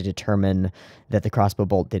check to determine that the crossbow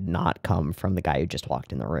bolt did not come from the guy who just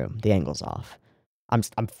walked in the room. The angle's off. I'm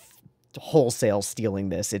wholesale stealing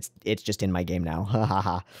this. It's just in my game now. Ha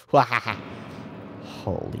ha ha.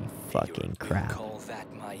 Holy fucking crap. You call that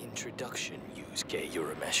my introduction, Yusuke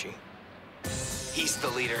Urameshi? He's the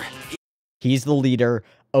leader. He's the leader.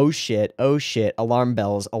 Oh shit, oh shit. Alarm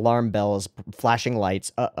bells, flashing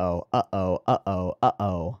lights. Uh-oh, uh-oh, uh-oh,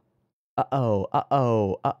 uh-oh. Uh-oh,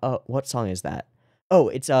 uh-oh, uh-oh. What song is that? Oh,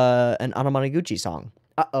 it's an Anamanaguchi song.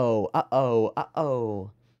 Uh-oh, uh-oh,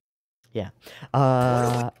 uh-oh. Yeah.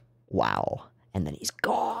 Wow. And then he's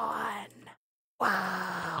gone.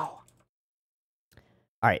 Wow.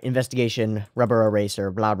 All right, investigation, rubber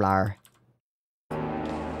eraser, blah, blah.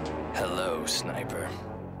 Hello, Sniper.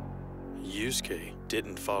 Yusuke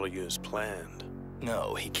didn't follow you as planned.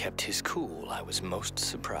 No, he kept his cool. I was most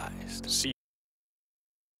surprised. See,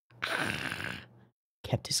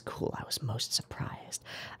 Kept his cool. I was most surprised.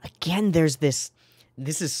 Again, there's this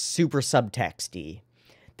is super subtexty.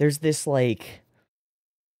 There's this like,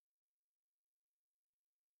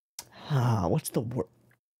 what's the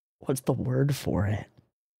word for it?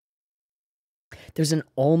 There's an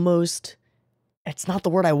almost, it's not the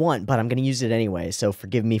word I want, but I'm going to use it anyway, so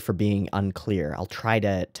forgive me for being unclear. I'll try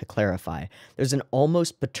to clarify. There's an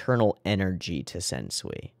almost paternal energy to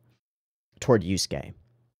Sensui toward Yusuke.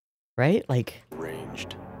 Right? Like,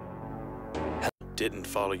 ranged. Didn't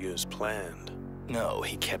follow you as planned. No,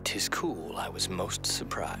 he kept his cool. I was most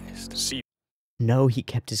surprised. See, no, he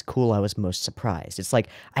kept his cool. I was most surprised. It's like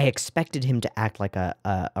I expected him to act like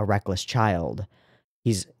a reckless child.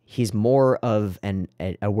 He's more of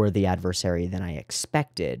a worthy adversary than I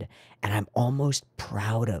expected, and I'm almost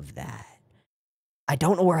proud of that. I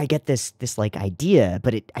don't know where I get this like idea,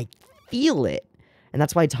 but I feel it. And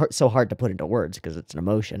that's why it's so hard to put into words, because it's an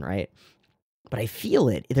emotion, right? But I feel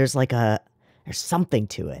it. There's something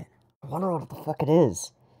to it. I wonder what the fuck it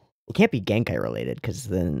is. It can't be Genkai related, because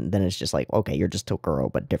then it's just like, okay, you're just Tokuro,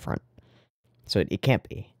 but different. So it can't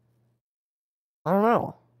be. I don't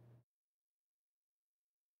know.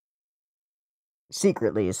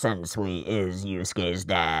 Secretly, Sensui is Yusuke's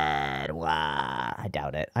dad. Wow. I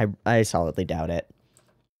doubt it. I solidly doubt it.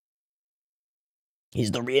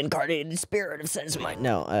 He's the reincarnated spirit of Sensui.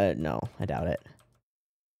 No, no, I doubt it.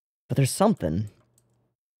 But there's something.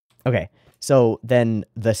 Okay, so then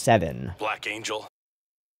the 7. Black Angel.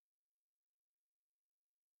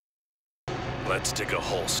 Let's dig a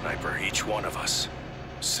hole, Sniper, each one of us.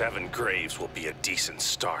 7 graves will be a decent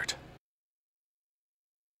start.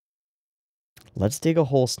 Let's dig a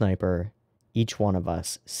hole, Sniper, each one of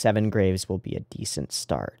us. 7 graves will be a decent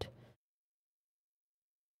start.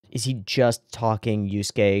 Is he just talking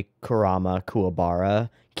Yusuke, Kurama, Kuwabara,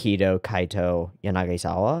 Kido, Kaito,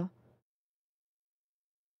 Yanagisawa?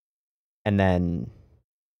 And then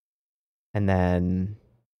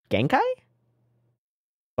Genkai?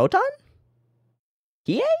 Botan?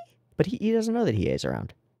 Hiei? But he doesn't know that Hiei's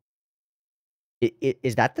around.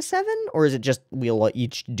 Is that the 7? Or is it just we'll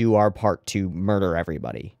each do our part to murder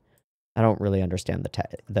everybody? I don't really understand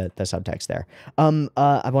the subtext there.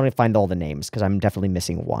 I want to find all the names, because I'm definitely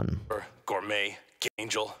missing one. Gourmet,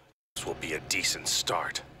 Angel. This will be a decent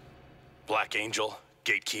start. Black Angel,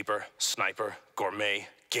 Gatekeeper, Sniper, Gourmet,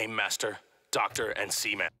 Game Master, Doctor, and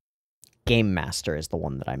Seaman. Game Master is the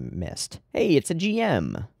one that I missed. Hey, it's a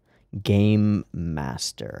GM. Game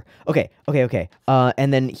Master. Okay.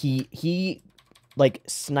 And then he like,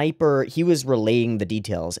 Sniper, he was relaying the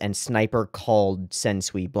details, and Sniper called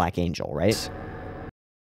Sensui Black Angel, right?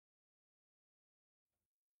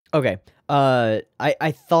 Okay.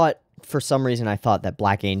 I thought, for some reason, I thought that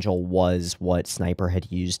Black Angel was what Sniper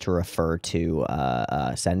had used to refer to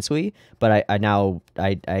Sensui, but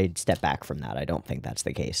I step back from that. I don't think that's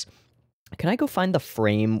the case. Can I go find the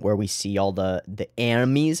frame where we see all the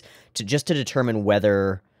enemies just to determine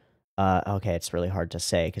whether... okay, it's really hard to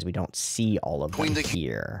say because we don't see all of them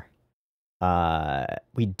here.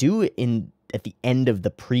 We do in at the end of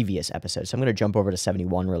the previous episode. So I'm going to jump over to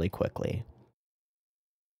 71 really quickly.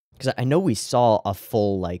 Because I know we saw a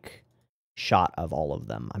full, like, shot of all of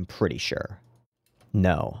them, I'm pretty sure.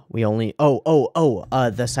 No, we only...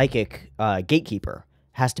 the psychic gatekeeper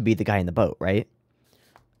has to be the guy in the boat, right?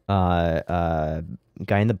 Guy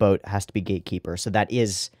in the boat has to be gatekeeper, so that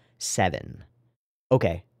is 7.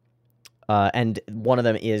 Okay. And one of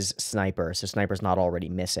them is Sniper, so Sniper's not already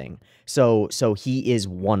missing. So he is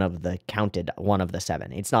one of the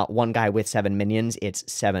 7. It's not one guy with 7 minions, it's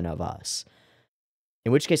 7 of us.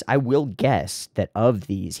 In which case, I will guess that of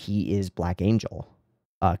these, he is Black Angel.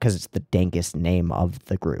 Because it's the dankest name of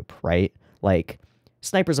the group, right? Like,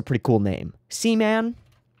 Sniper's a pretty cool name. Seaman?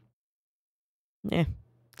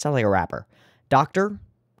 Sounds like a rapper. Doctor?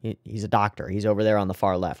 He's a doctor. He's over there on the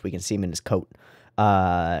far left. We can see him in his coat.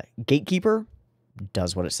 Gatekeeper?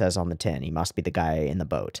 Does what it says on the tin. He must be the guy in the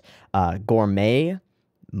boat. Gourmet?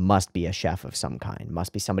 Must be a chef of some kind.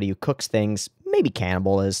 Must be somebody who cooks things. Maybe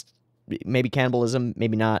cannibalism,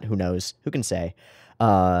 maybe not. Who knows? Who can say?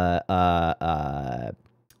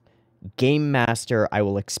 Game Master, I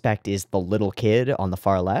will expect, is the little kid on the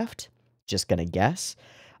far left. Just gonna guess.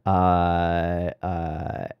 And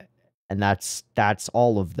that's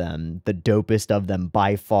all of them. The dopest of them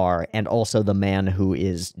by far, and also the man who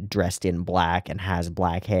is dressed in black and has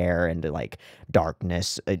black hair and like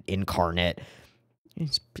darkness incarnate.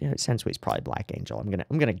 Sensui is probably Black Angel.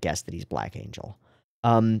 I'm gonna guess that he's Black Angel.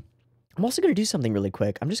 I'm also gonna do something really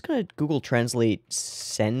quick. I'm just gonna Google translate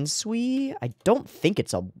Sensui. I don't think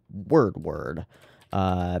it's a word,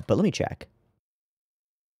 but let me check.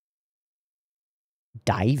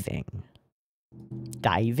 Diving.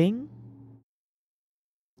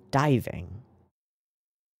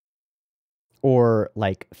 Or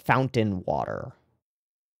like fountain water,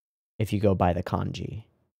 if you go by the kanji.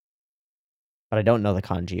 But I don't know the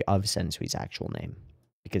kanji of Sensui's actual name,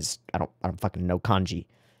 because I don't fucking know kanji.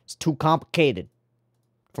 It's too complicated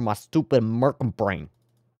for my stupid Merkin brain.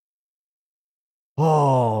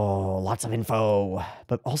 Oh, lots of info,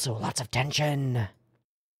 but also lots of tension.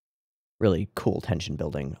 Really cool tension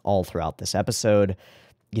building all throughout this episode.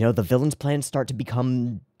 You know, the villain's plans start to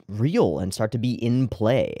become real and start to be in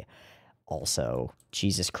play. Also,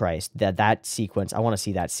 Jesus Christ, that sequence, I want to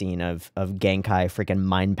see that scene of Genkai freaking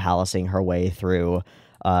mind palacing her way through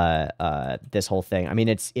this whole thing. I mean,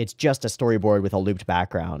 it's just a storyboard with a looped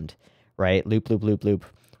background, right? Loop, loop, loop, loop.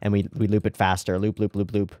 And we loop it faster. Loop, loop,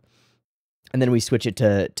 loop, loop. And then we switch it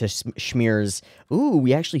to schmears. Ooh,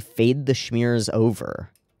 we actually fade the schmears over,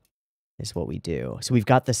 is what we do. So we've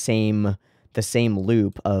got the same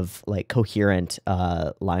loop of like coherent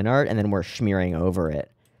line art, and then we're schmearing over it.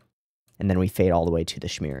 And then we fade all the way to the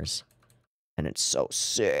schmears. And it's so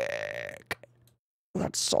sick.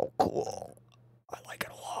 That's so cool. I like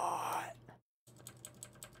it a lot.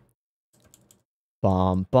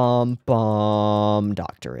 Bum, bum, bum.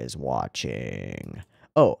 Doctor is watching.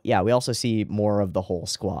 Oh, yeah, we also see more of the whole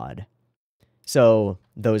squad. So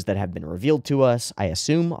those that have been revealed to us, I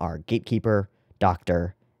assume, are Gatekeeper,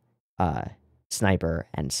 Doctor, Sniper,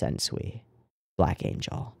 and Sensui. Black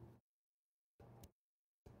Angel.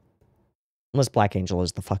 Unless Black Angel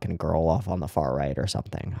is the fucking girl off on the far right or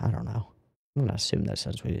something. I don't know. I'm gonna assume that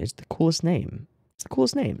Sensui is the coolest name. It's the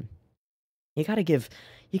coolest name. You gotta give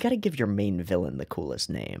your main villain the coolest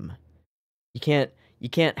name. You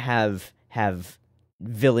can't have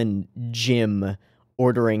villain Jim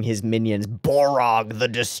ordering his minions Borog the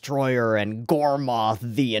Destroyer and Gormoth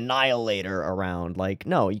the Annihilator around. Like,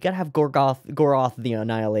 no, you gotta have Goroth the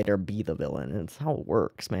Annihilator be the villain. That's how it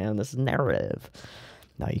works, man. This is narrative.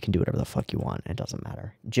 No, you can do whatever the fuck you want. It doesn't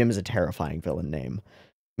matter. Jim is a terrifying villain name.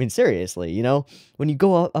 I mean, seriously, you know? When you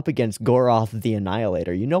go up against Goroth the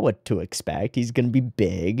Annihilator, you know what to expect. He's going to be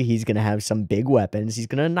big. He's going to have some big weapons. He's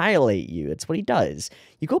going to annihilate you. It's what he does.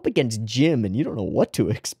 You go up against Jim and you don't know what to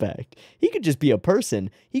expect. He could just be a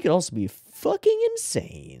person. He could also be fucking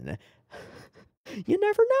insane. You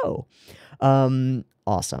never know.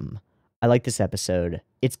 Awesome. I like this episode.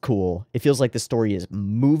 It's cool. It feels like the story is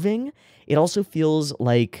moving. It also feels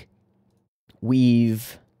like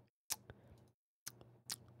we've...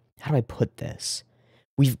 How do I put this?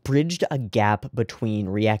 We've bridged a gap between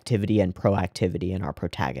reactivity and proactivity in our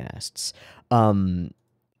protagonists.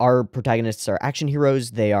 Our protagonists are action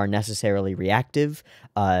heroes. They are necessarily reactive.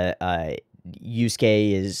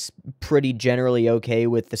 Yusuke is pretty generally okay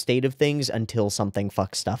with the state of things until something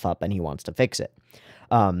fucks stuff up and he wants to fix it.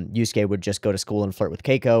 Yusuke would just go to school and flirt with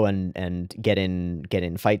Keiko and get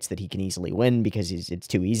in fights that he can easily win because it's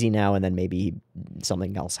too easy now, and then maybe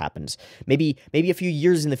something else happens. Maybe a few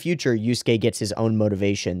years in the future, Yusuke gets his own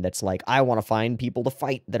motivation that's like, I want to find people to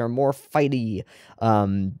fight that are more fighty.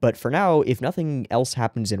 But for now, if nothing else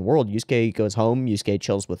happens in world, Yusuke goes home, Yusuke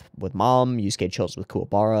chills with mom, Yusuke chills with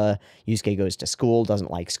Kuwabara, Yusuke goes to school,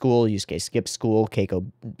 doesn't like school, Yusuke skips school, Keiko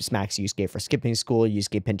smacks Yusuke for skipping school,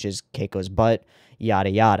 Yusuke pinches Keiko's butt, yada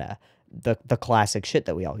yada. The classic shit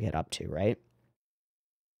that we all get up to, right?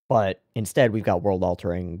 But instead, we've got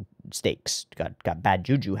world-altering stakes. Got bad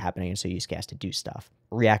juju happening, and so Yusuke has to do stuff.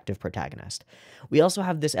 Reactive protagonist. We also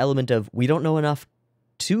have this element of, we don't know enough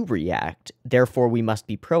to react, therefore we must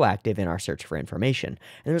be proactive in our search for information.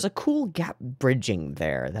 And there's a cool gap bridging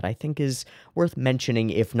there that I think is worth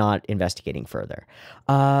mentioning, if not investigating further.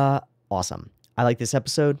 Awesome. I like this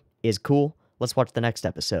episode. Is cool. Let's watch the next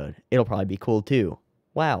episode. It'll probably be cool too.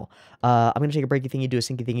 Wow. I'm going to take a breaky thingy, do a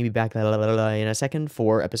sinky thingy, be back in a second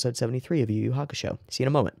for episode 73 of Yu Hakusho. See you in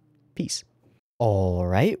a moment. Peace. All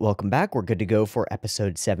right, welcome back. We're good to go for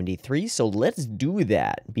episode 73, so let's do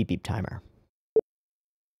that. Beep beep timer.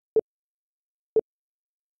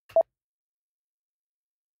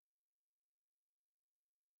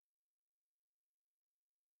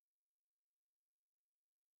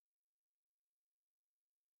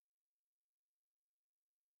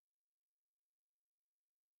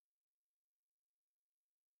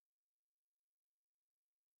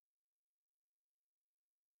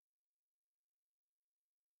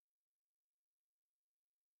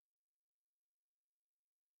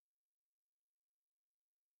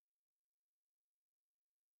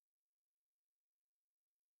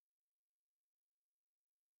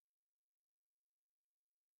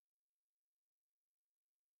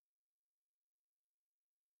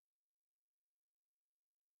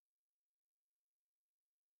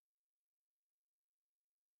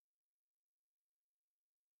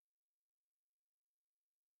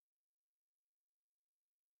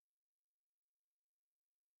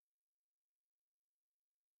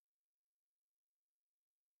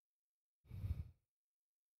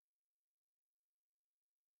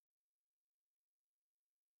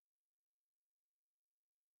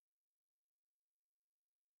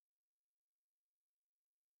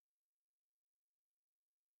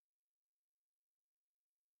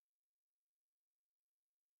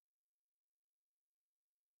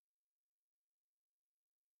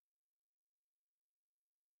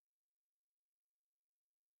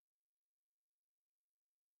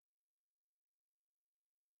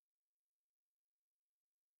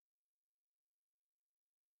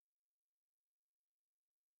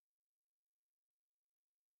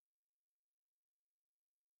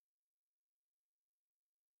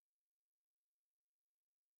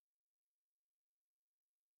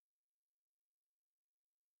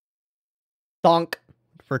 Thonk.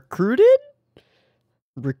 Recruited?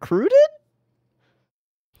 Recruited?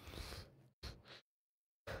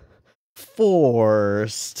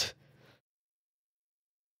 Forced.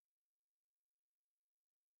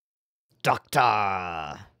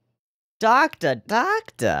 Doctor.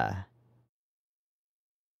 Doctor.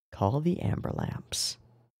 Call the amber lamps.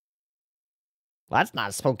 That's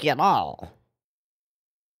not spooky at all.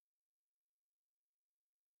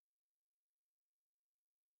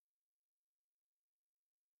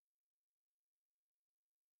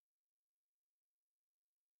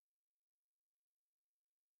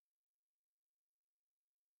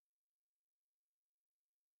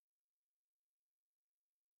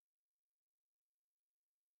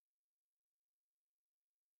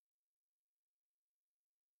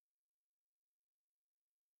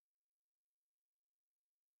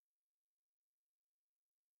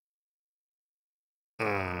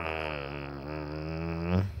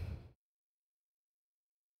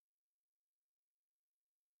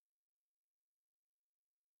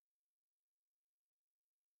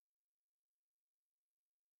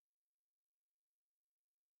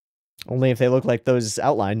 Only if they look like those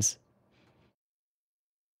outlines.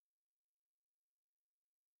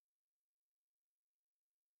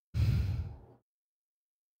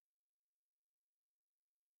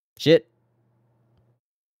 Shit.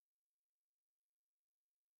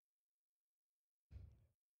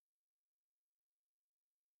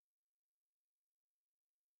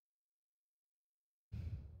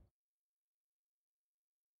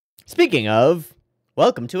 Speaking of,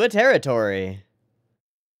 welcome to a territory.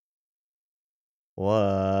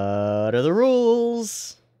 What are the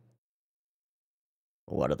rules?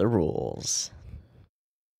 What are the rules?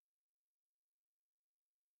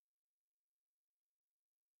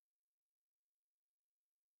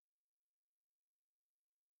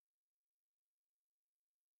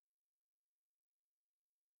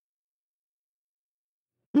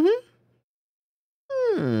 Mm-hmm.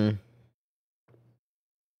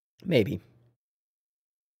 Maybe.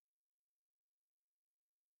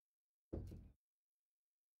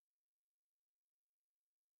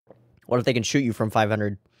 What if they can shoot you from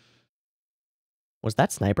 500? Was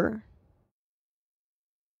that sniper?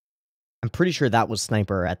 I'm pretty sure that was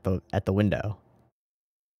sniper at the window.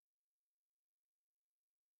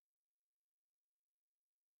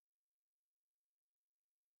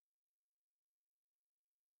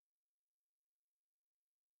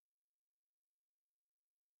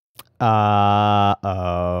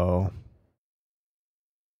 Uh-oh.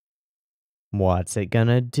 What's it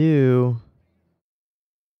gonna do?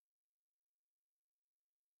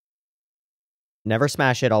 Never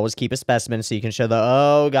smash it, always keep a specimen so you can show the...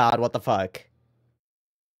 Oh god, what the fuck?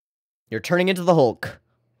 You're turning into the Hulk.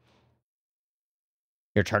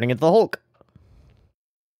 You're turning into the Hulk.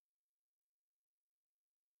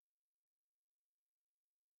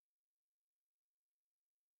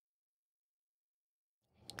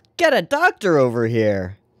 Get a doctor over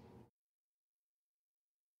here.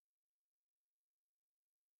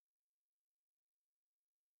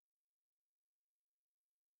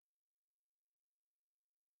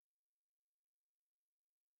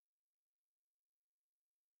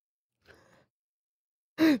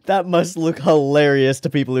 That must look hilarious to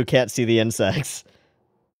people who can't see the insects.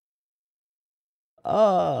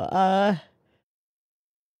 Oh,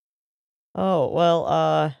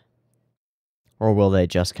 well, or will they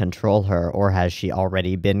just control her, or has she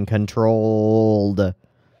already been controlled? What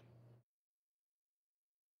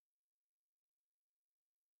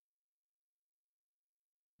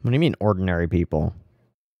do you mean, ordinary people?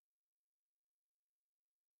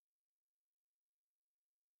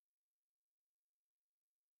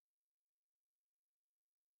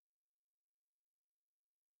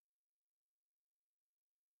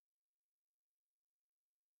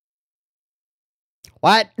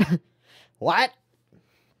 What? What?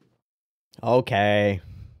 Okay.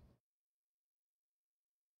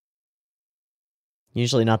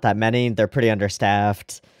 Usually not that many. They're pretty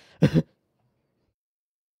understaffed.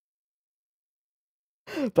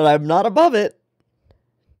 But I'm not above it.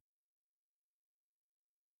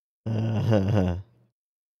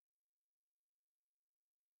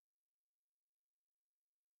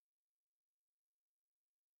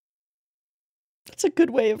 That's a good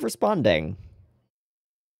way of responding.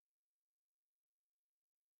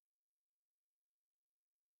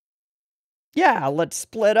 Yeah, let's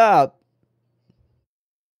split up.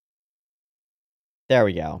 There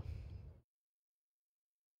we go.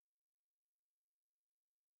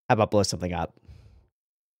 How about blow something up?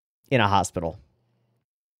 In a hospital.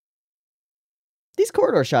 These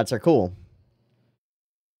corridor shots are cool.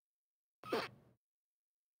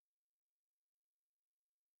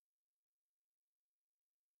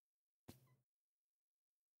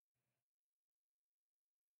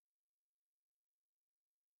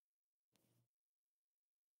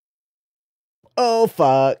 Oh,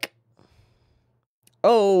 fuck.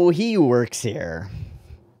 Oh, he works here.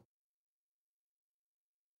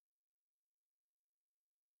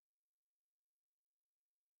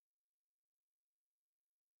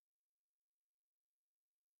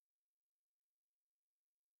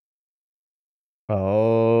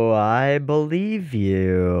 Oh, I believe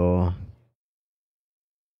you.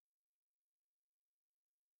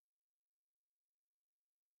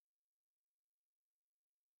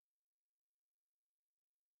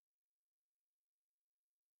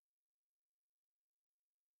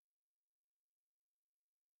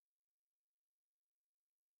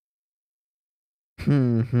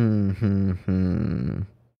 Hmm.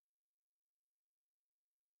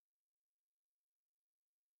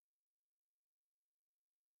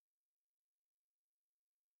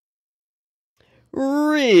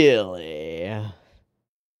 Really?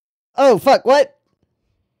 Oh, fuck, what?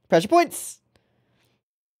 Pressure points?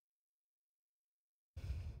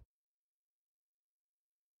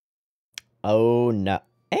 Oh, no.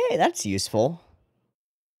 Hey, that's useful.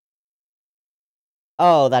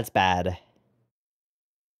 Oh, that's bad.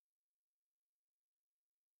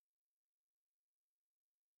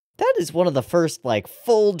 That is one of the first, like,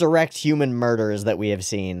 full direct human murders that we have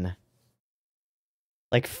seen.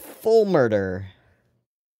 Like, full murder.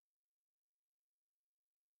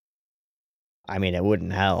 I mean, it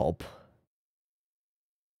wouldn't help.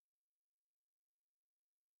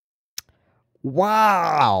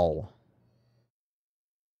 Wow!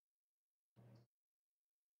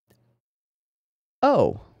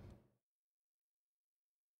 Oh.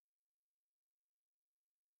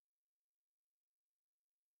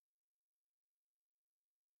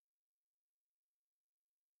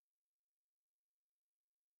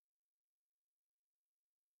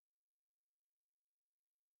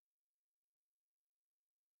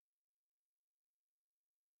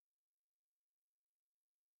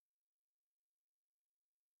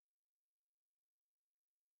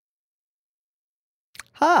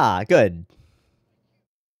 Ha, good.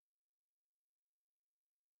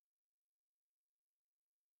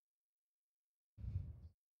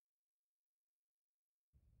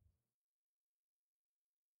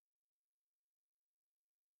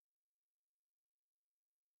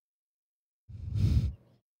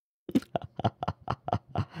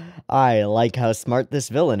 I like how smart this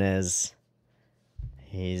villain is.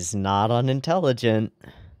 He's not unintelligent.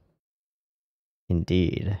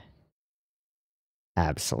 Indeed.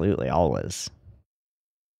 Absolutely, always.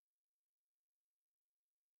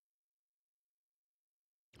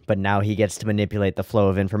 But now he gets to manipulate the flow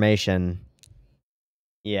of information.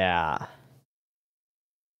 Yeah.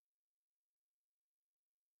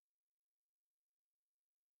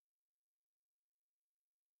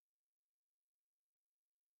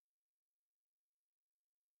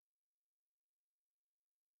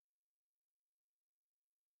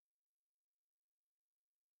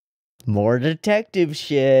 More detective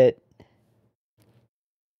shit.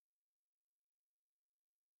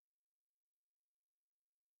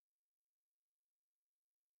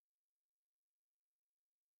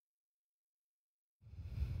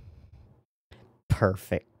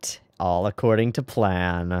 Perfect. All according to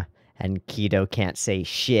plan. And Keto can't say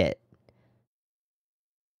shit.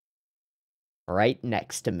 Right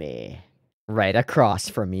next to me. Right across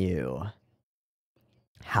from you.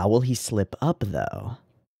 How will he slip up, though?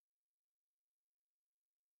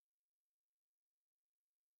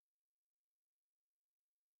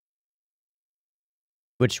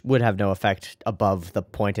 Which would have no effect above the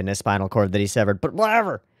point in his spinal cord that he severed, but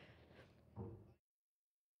whatever!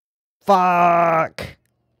 Fuck!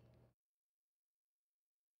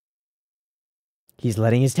 He's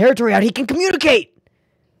letting his territory out. He can communicate!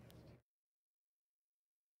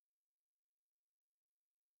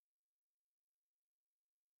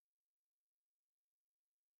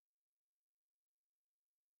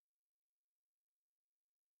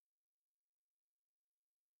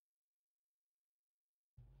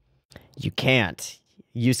 You can't.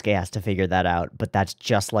 Yusuke has to figure that out, but that's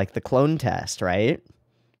just like the clone test, right?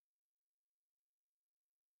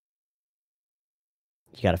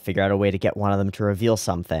 You gotta figure out a way to get one of them to reveal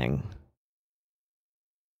something.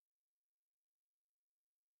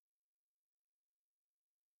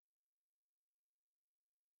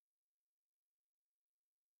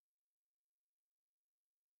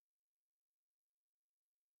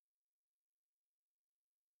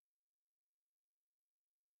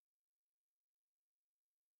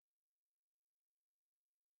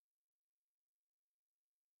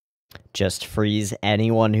 Just freeze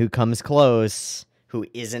anyone who comes close who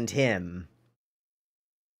isn't him.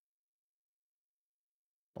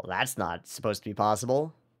 Well, that's not supposed to be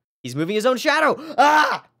possible. He's moving his own shadow!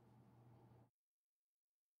 Ah!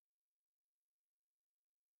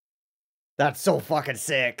 That's so fucking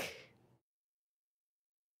sick.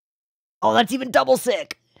 Oh, that's even double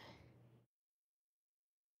sick!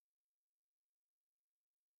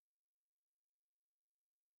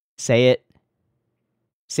 Say it.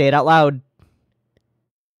 Say it out loud.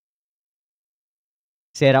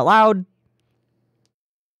 Say it out loud.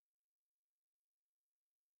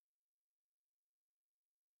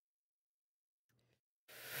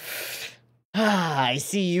 Ah, I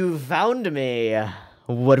see you found me.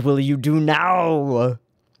 What will you do now?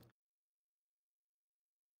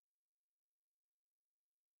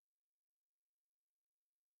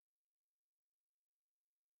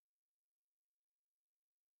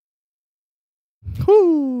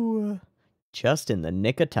 Whoo! Just in the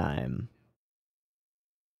nick of time.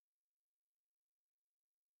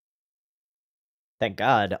 Thank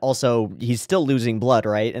God. Also, he's still losing blood,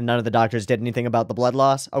 right? And none of the doctors did anything about the blood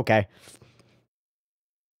loss? Okay.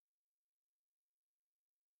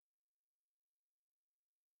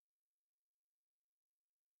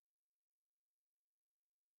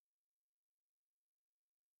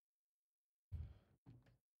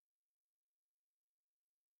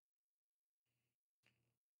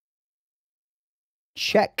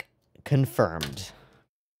 Check. Confirmed.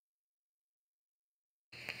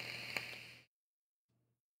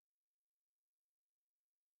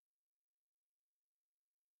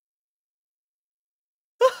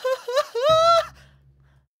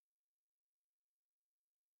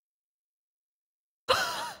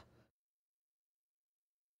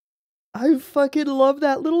 I fucking love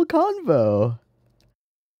that little convo.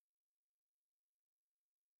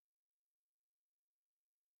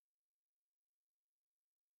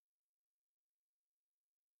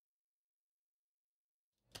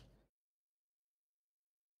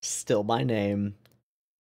 Still my name.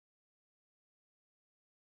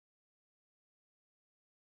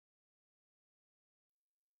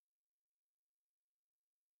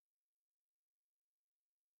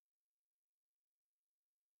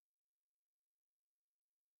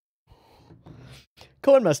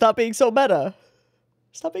 Koenma, stop being so meta.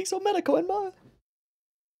 Stop being so meta, Koenma.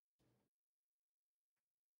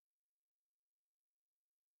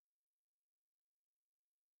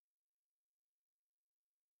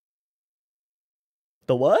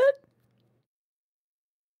 The what?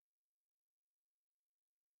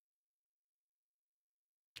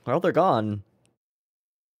 Well, they're gone.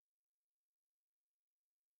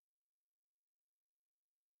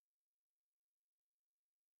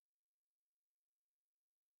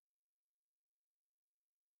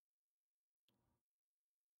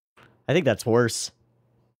 I think that's worse.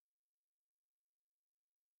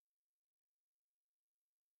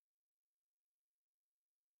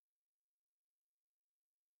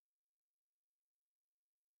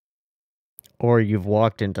 Or you've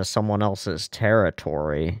walked into someone else's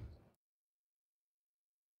territory.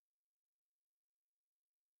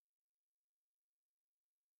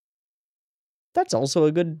 That's also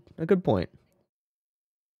a good point.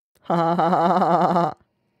 Ha ha ha ha ha ha.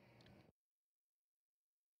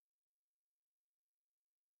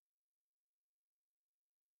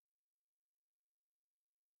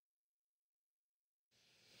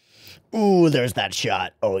 Ooh, there's that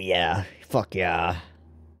shot. Oh yeah. Fuck yeah.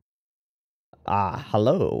 Ah,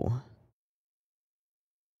 hello.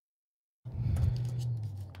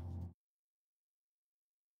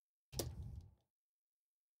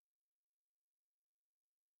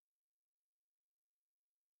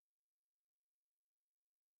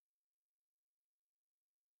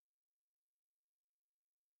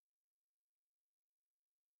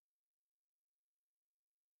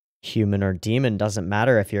 Human or demon, doesn't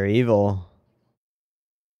matter if you're evil.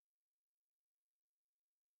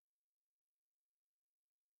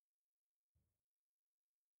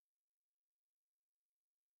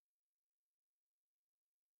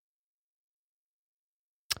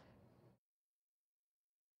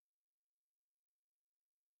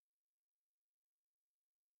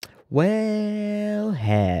 Well,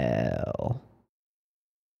 hell.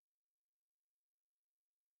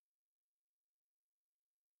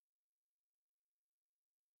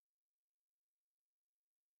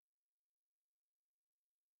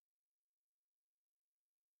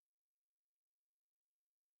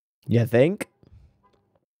 You think?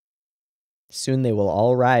 Soon they will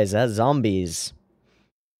all rise as zombies.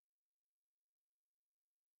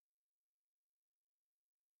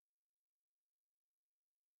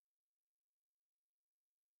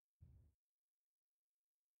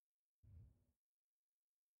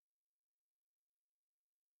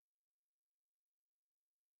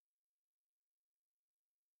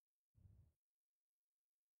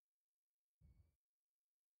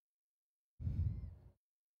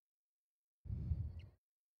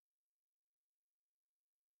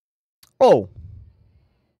 Oh.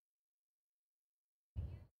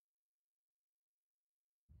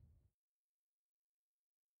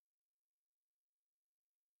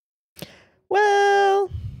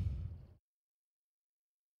 Well.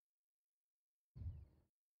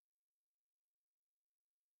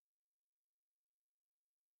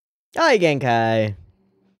 Hi, Genkai.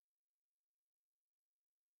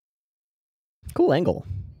 Cool angle.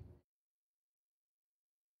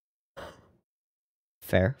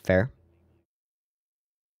 Fair, fair.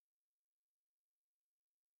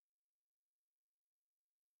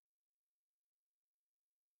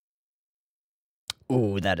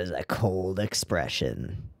 Ooh, that is a cold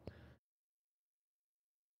expression.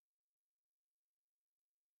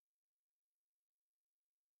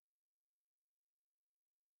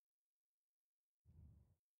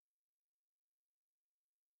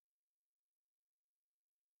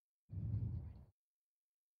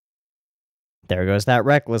 There goes that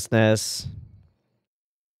recklessness.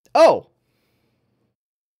 Oh!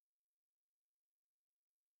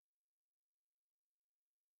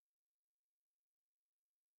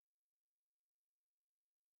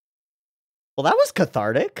 Well, that was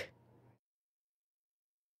cathartic.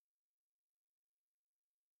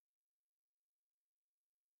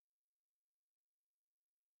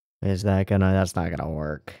 Is that gonna... That's not gonna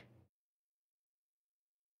work.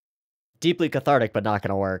 Deeply cathartic, but not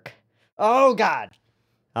gonna work. Oh, God!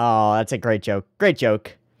 Oh, that's a great joke. Great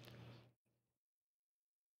joke.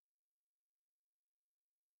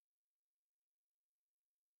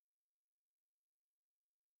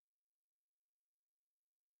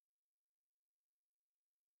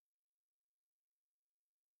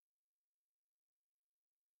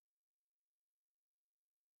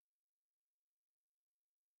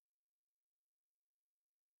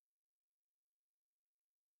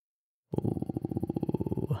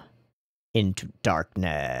 Ooh. Into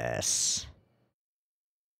darkness.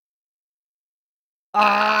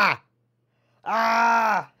 Ah!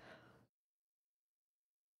 Ah!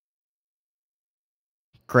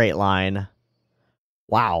 Great line.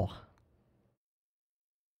 Wow.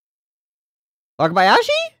 Wakabayashi?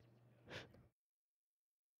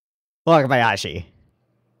 Wakabayashi.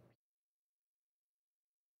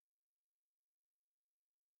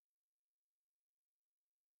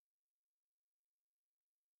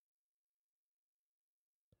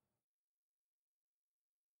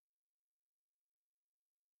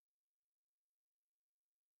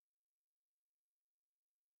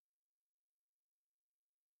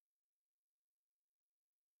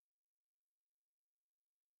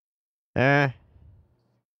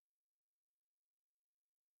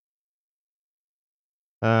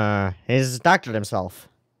 He's doctored himself.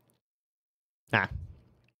 Ah.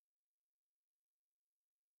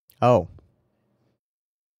 Oh.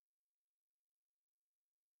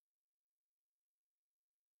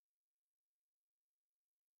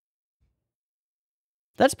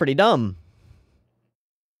 That's pretty dumb.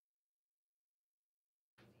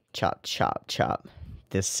 Chop, chop, chop.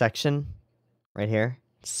 This section right here,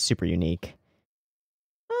 super unique.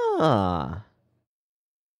 Ah.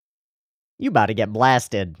 You about to get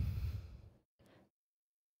blasted.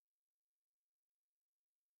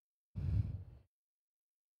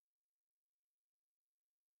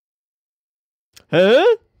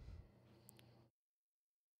 Huh?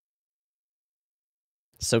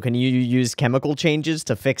 So can you use chemical changes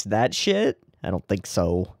to fix that shit? I don't think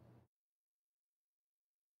so.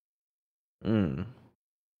 Hmm.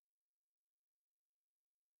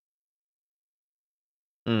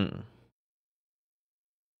 Hmm.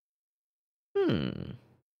 Hmm.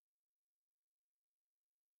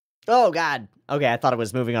 Oh, God. Okay, I thought it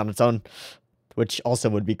was moving on its own, which also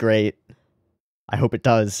would be great. I hope it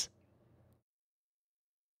does.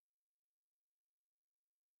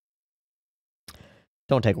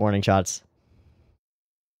 Don't take warning shots.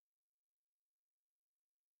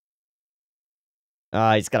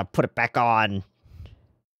 He's gonna put it back on.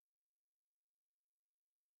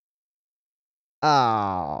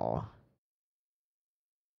 Oh.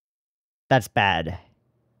 That's bad.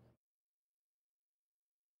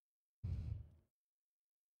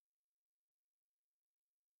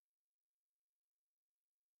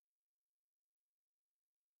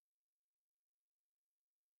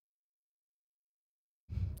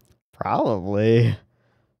 Probably.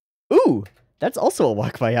 Ooh, that's also a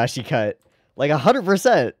Wakabayashi cut. Like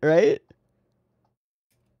 100%, right?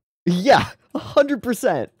 Yeah,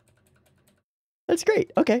 100%. That's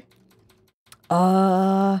great. Okay.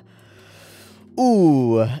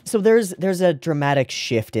 Ooh. So there's a dramatic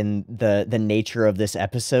shift in the nature of this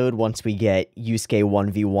episode once we get Yusuke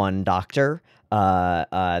 1v1 Doctor.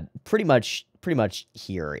 Pretty much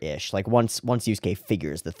here-ish. Like once Yusuke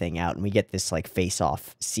figures the thing out and we get this like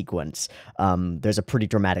face-off sequence, there's a pretty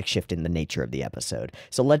dramatic shift in the nature of the episode.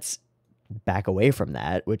 So let's back away from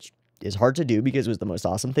that, which is hard to do because it was the most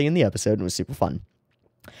awesome thing in the episode and was super fun.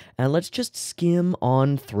 And let's just skim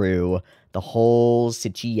on through the whole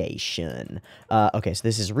situation. Okay, so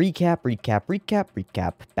this is recap,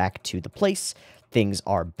 back to the place. Things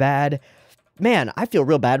are bad. Man, I feel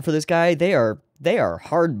real bad for this guy. They are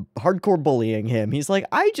hardcore bullying him. He's like,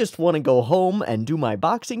 I just want to go home and do my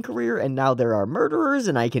boxing career, and now there are murderers,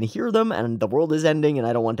 and I can hear them, and the world is ending, and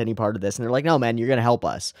I don't want any part of this. And they're like, no, man, you're going to help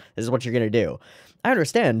us. This is what you're going to do. I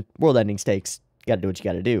understand world-ending stakes. You got to do what you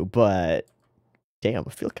got to do, but damn,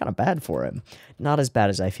 I feel kind of bad for him. Not as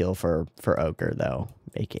bad as I feel for Ogre, though,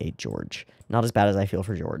 aka George. Not as bad as I feel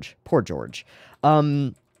for George. Poor George.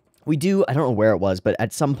 We do, I don't know where it was, but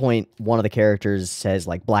at some point, one of the characters says,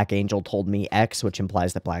 like, Black Angel told me X, which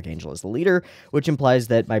implies that Black Angel is the leader, which implies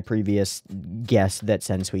that my previous guess that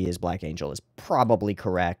Sensui is Black Angel is probably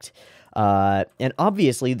correct. And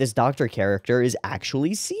obviously, this Doctor character is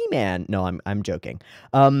actually Seaman. No, I'm joking.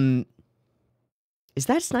 Is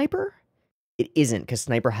that Sniper? It isn't, because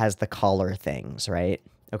Sniper has the collar things, right?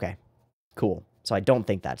 Okay, cool. So I don't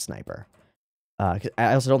think that's Sniper.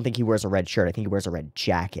 I also don't think he wears a red shirt. I think he wears a red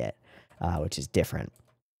jacket, which is different.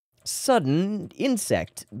 Sudden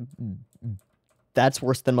insect. That's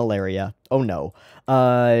worse than malaria. Oh, no.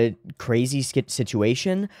 Crazy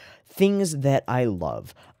situation. Things that I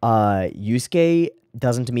love. Yusuke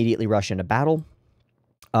doesn't immediately rush into battle.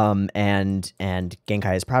 And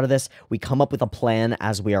Genkai is proud of this. We come up with a plan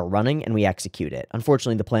as we are running, and we execute it.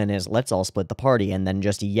 Unfortunately, the plan is, let's all split the party and then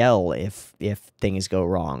just yell if things go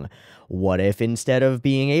wrong. What if instead of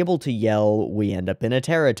being able to yell, we end up in a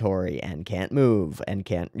territory and can't move and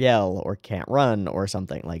can't yell or can't run or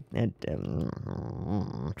something like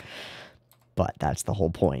But that's the whole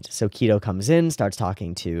point. So Kido comes in, starts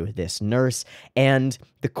talking to this nurse, and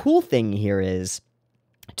the cool thing here is,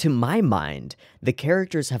 to my mind, the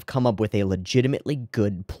characters have come up with a legitimately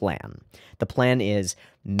good plan. The plan is,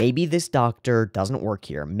 maybe this doctor doesn't work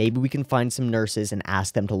here. Maybe we can find some nurses and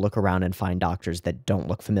ask them to look around and find doctors that don't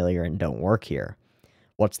look familiar and don't work here.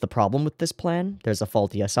 What's the problem with this plan? There's a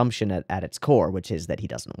faulty assumption at its core, which is that he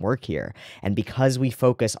doesn't work here. And because we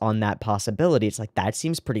focus on that possibility, it's like, that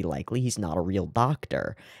seems pretty likely. He's not a real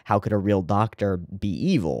doctor. How could a real doctor be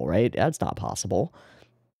evil, right? That's not possible.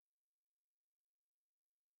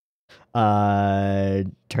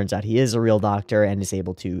 Turns out he is a real doctor and is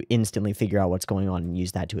able to instantly figure out what's going on and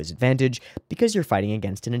use that to his advantage, because you're fighting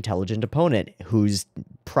against an intelligent opponent whose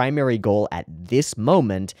primary goal at this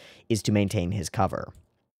moment is to maintain his cover.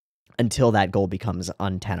 Until that goal becomes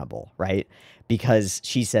untenable, right? Because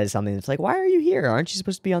she says something that's like, why are you here? Aren't you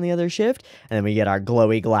supposed to be on the other shift? And then we get our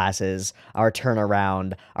glowy glasses, our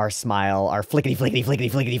turnaround, our smile, our flickety, flickety, flickety,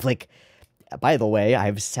 flickety, flick. By the way,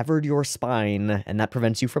 I've severed your spine, and that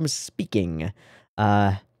prevents you from speaking.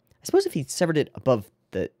 I suppose if he severed it above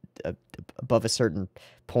above a certain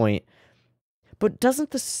point. But doesn't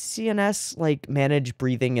the CNS, like, manage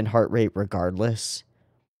breathing and heart rate regardless?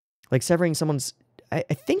 Like, severing someone's...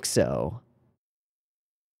 I think so.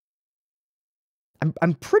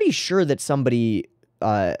 I'm pretty sure that somebody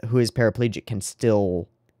who is paraplegic can still,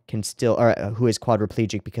 or who is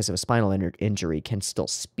quadriplegic because of a spinal injury can still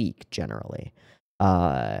speak generally.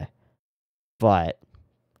 But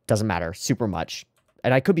doesn't matter super much.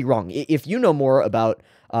 And I could be wrong. If you know more about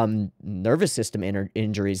nervous system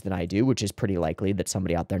injuries than I do, which is pretty likely that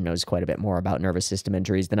somebody out there knows quite a bit more about nervous system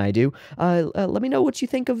injuries than I do, let me know what you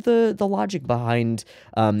think of the logic behind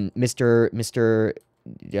Mr.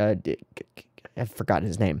 I've forgotten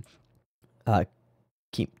his name.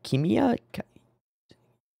 Kimiya?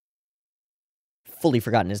 Fully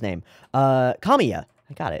forgotten his name. Kamiya.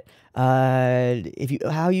 I got it.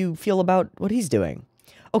 How you feel about what he's doing.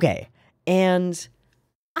 Okay, and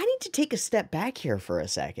I need to take a step back here for a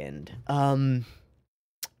second.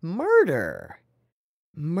 Murder.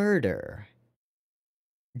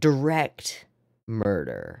 Direct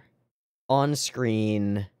murder. On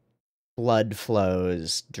screen, blood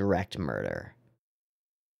flows, direct murder.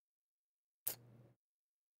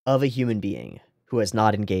 Of a human being who has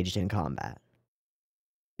not engaged in combat.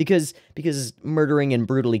 Because murdering and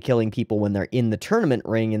brutally killing people when they're in the tournament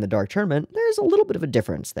ring, in the dark tournament, there's a little bit of a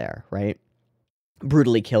difference there, right?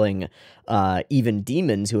 Brutally killing even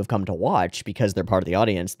demons who have come to watch because they're part of the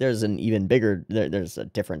audience, there's an even bigger, there's a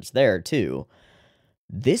difference there too.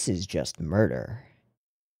 This is just murder.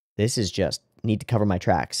 This is just, need to cover my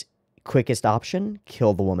tracks. Quickest option,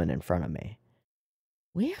 kill the woman in front of me.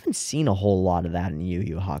 We haven't seen a whole lot of that in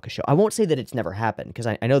Yu Hakusho. I won't say that it's never happened, because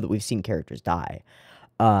I know that we've seen characters die.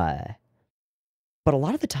 But a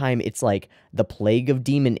lot of the time, it's like the plague of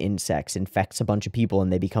demon insects infects a bunch of people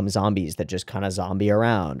and they become zombies that just kind of zombie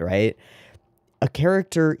around, right? A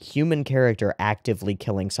character, human character, actively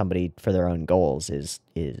killing somebody for their own goals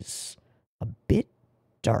is a bit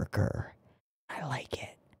darker. I like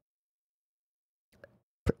it.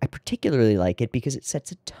 I particularly like it because it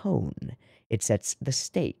sets a tone. It sets the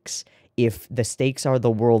stakes. If the stakes are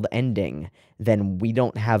the world ending, then we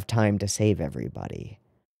don't have time to save everybody.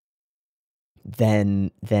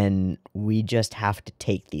 Then we just have to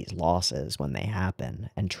take these losses when they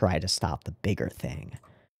happen and try to stop the bigger thing.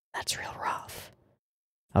 That's real rough.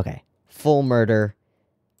 Okay. Full murder.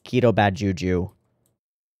 Kido bad juju.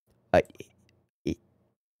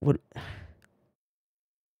 What...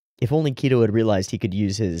 If only Kido had realized he could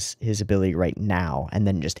use his ability right now and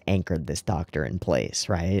then just anchored this doctor in place,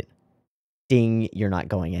 right? Ding, you're not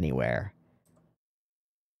going anywhere.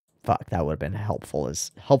 Fuck, that would have been helpful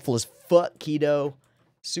as fuck, Kido.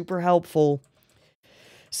 Super helpful.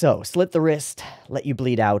 So, slit the wrist, let you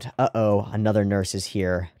bleed out. Uh-oh, another nurse is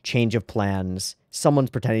here. Change of plans.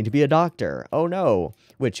 Someone's pretending to be a doctor. Oh no.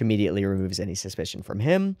 Which immediately removes any suspicion from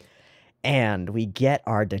him. And we get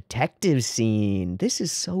our detective scene. This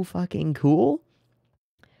is so fucking cool.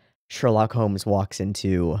 Sherlock Holmes walks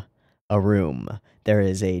into a room. There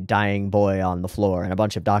is a dying boy on the floor and a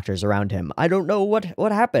bunch of doctors around him. I don't know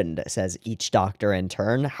what happened, says each doctor in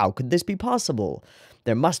turn. How could this be possible?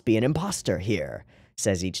 There must be an imposter here,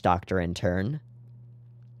 says each doctor in turn.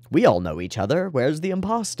 We all know each other. Where's the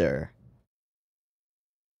imposter?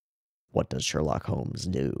 What does Sherlock Holmes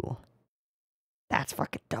do? That's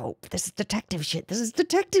fucking dope. This is detective shit. This is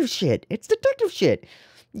detective shit. It's detective shit.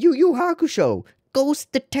 Yu Hakusho.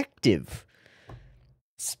 Ghost detective.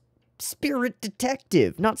 Spirit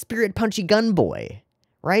detective. Not spirit punchy gun boy.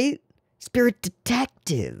 Right? Spirit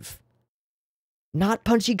detective. Not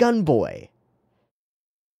Punchy Gun Boy.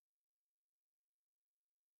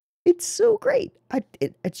 It's so great.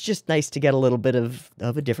 It's just nice to get a little bit of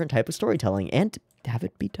a different type of storytelling and to have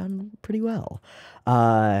it be done pretty well.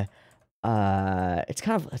 It's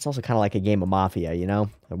also kind of like a game of Mafia, you know?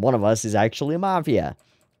 And one of us is actually a Mafia.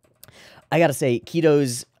 I gotta say,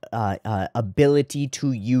 Kido's ability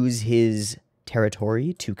to use his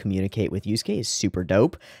territory to communicate with Yusuke is super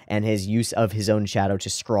dope, and his use of his own shadow to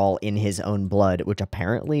scrawl in his own blood, which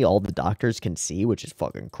apparently all the doctors can see, which is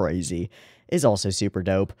fucking crazy, is also super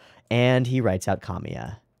dope. And he writes out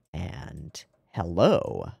Kamiya. And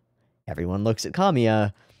hello. Everyone looks at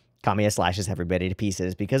Kamiya. Kamiya slashes everybody to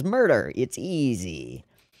pieces because murder, it's easy.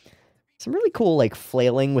 Some really cool, like,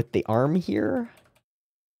 flailing with the arm here.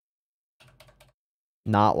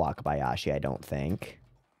 Not Wakabayashi, I don't think.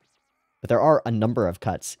 But there are a number of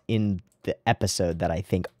cuts in the episode that I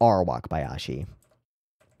think are Wakabayashi.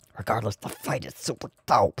 Regardless, the fight is super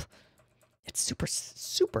dope. It's super,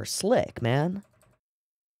 super slick, man.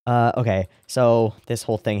 Okay, so this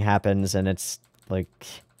whole thing happens, and it's, like,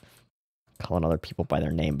 calling other people by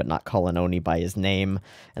their name, but not calling Oni by his name.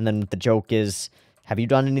 And then the joke is, have you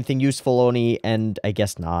done anything useful, Oni? And I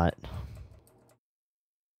guess not.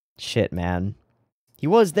 Shit, man. He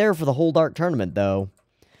was there for the whole Dark Tournament, though.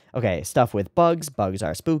 Okay, stuff with bugs. Bugs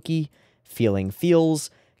are spooky. Feeling feels.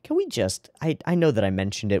 Can we just... I know that I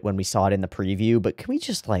mentioned it when we saw it in the preview, but can we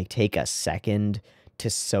just, like, take a second to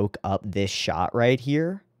soak up this shot right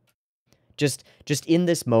here? Just in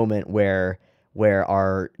this moment where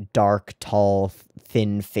our dark, tall,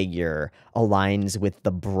 thin figure aligns with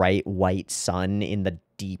the bright white sun in the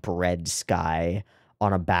deep red sky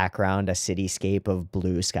on a background, a cityscape of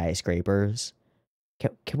blue skyscrapers.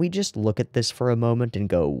 Can we just look at this for a moment and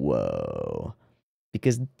go, whoa?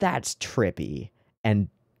 Because that's trippy and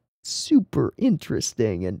super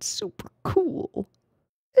interesting and super cool.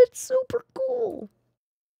 It's super cool.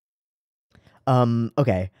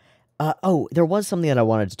 Okay. Oh, there was something that I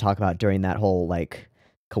wanted to talk about during that whole, like,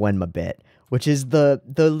 Koenma bit, which is the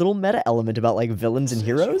little meta element about, like, villains and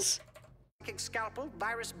heroes. Psychic scalpel,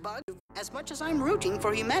 virus bug. As much as I'm rooting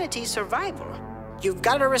for humanity's survival, you've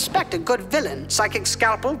got to respect a good villain. Psychic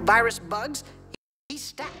scalpel, virus bugs. He's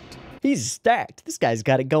stacked. He's stacked. This guy's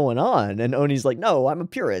got it going on. And Oni's like, no, I'm a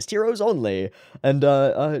purist. Heroes only. And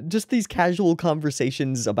just these casual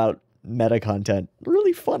conversations about meta content.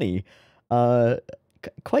 Really funny.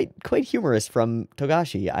 Quite humorous from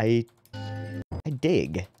Togashi. I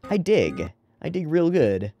dig real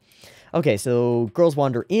good. Okay, so girls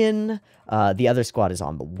wander in. The other squad is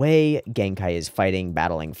on the way. Genkai is fighting,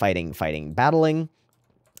 battling.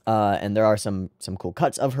 And there are some cool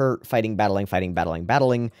cuts of her fighting,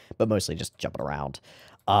 battling, but mostly just jumping around.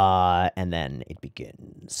 And then it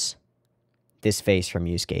begins. This face from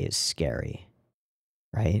Yusuke is scary,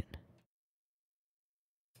 right?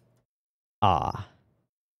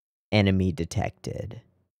 Enemy detected.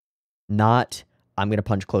 Not, I'm going to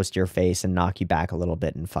punch close to your face and knock you back a little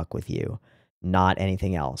bit and fuck with you. Not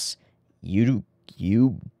anything else. You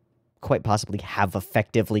quite possibly have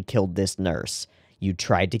effectively killed this nurse. You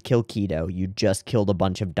tried to kill Kido. You just killed a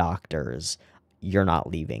bunch of doctors. You're not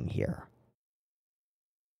leaving here.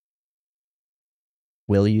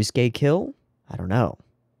 Will Yusuke kill? I don't know.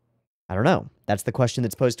 That's the question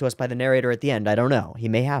that's posed to us by the narrator at the end. I don't know. He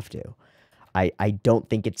may have to. I don't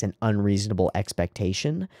think it's an unreasonable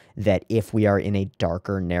expectation that if we are in a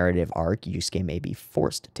darker narrative arc, Yusuke may be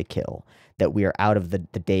forced to kill. That we are out of the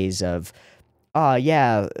days of,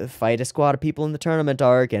 yeah, fight a squad of people in the tournament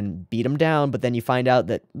arc and beat them down, but then you find out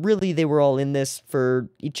that really they were all in this for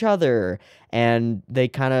each other, and they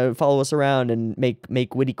kind of follow us around and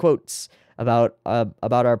make witty quotes about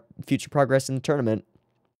our future progress in the tournament.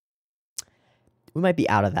 We might be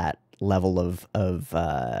out of that level of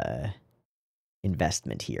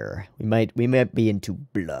investment here. We might be into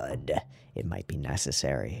blood. It might be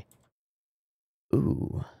necessary.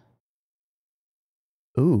 Ooh.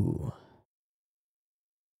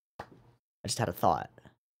 I just had a thought.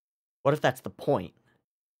 What if that's the point?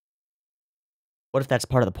 What if that's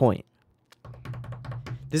part of the point?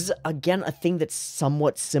 This is, again, a thing that's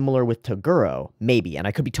somewhat similar with Toguro, maybe, and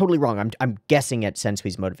I could be totally wrong. I'm guessing at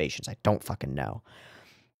Sensui's motivations. I don't fucking know.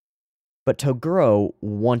 But Toguro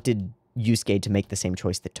wanted Yusuke to make the same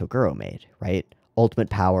choice that Toguro made, right? Ultimate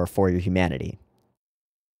power for your humanity.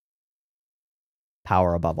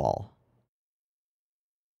 Power above all.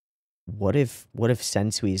 What if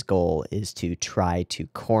Sensui's goal is to try to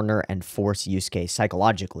corner and force Yusuke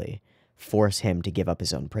psychologically, force him to give up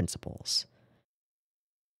his own principles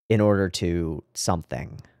in order to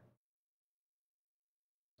something?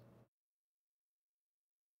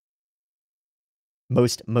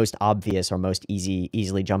 most obvious or most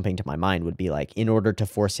easily jumping to my mind would be like, in order to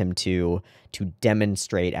force him to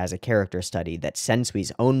demonstrate as a character study that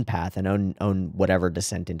Sensui's own path and own whatever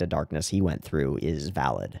descent into darkness he went through is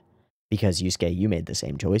valid. Because Yusuke, you made the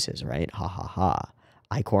same choices, right? Ha ha ha.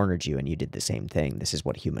 I cornered you and you did the same thing. This is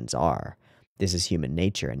what humans are. This is human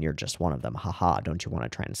nature and you're just one of them. Ha ha. Don't you want to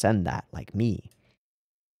transcend that like me?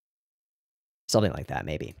 Something like that,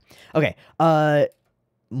 maybe. Okay.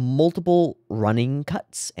 Multiple running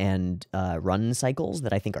cuts and run cycles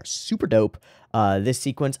that I think are super dope. This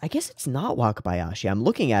sequence, I guess it's not Wakabayashi. I'm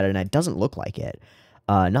looking at it and it doesn't look like it.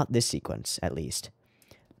 Not this sequence, at least.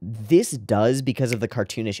 This does because of the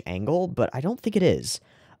cartoonish angle, but I don't think it is.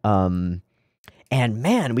 And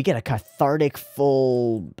man, we get a cathartic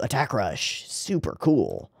full attack rush. Super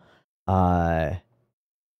cool.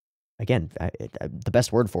 Again, the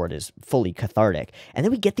best word for it is fully cathartic. And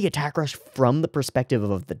then we get the attack rush from the perspective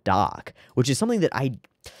of the dock, which is something that I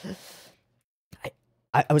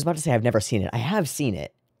was about to say I've never seen it. I have seen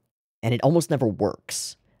it, and it almost never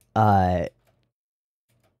works. But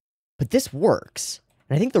this works.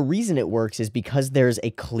 And I think the reason it works is because there's a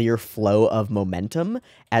clear flow of momentum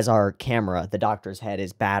as our camera, the doctor's head,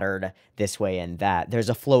 is battered this way and that. There's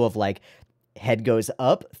a flow of like, head goes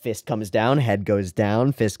up, fist comes down, head goes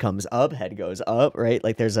down, fist comes up, head goes up, right?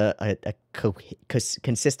 Like there's a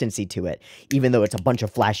consistency to it, even though it's a bunch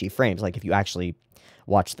of flashy frames. Like if you actually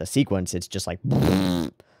watch the sequence, it's just like...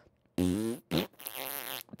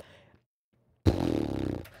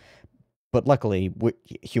 But luckily,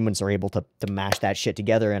 humans are able to mash that shit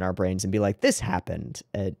together in our brains and be like, this happened,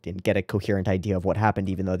 and get a coherent idea of what happened,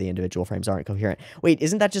 even though the individual frames aren't coherent. Wait,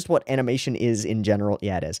 isn't that just what animation is in general?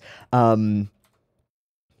 Yeah, it is. So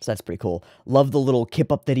that's pretty cool. Love the little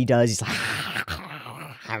kip up that he does. He's like,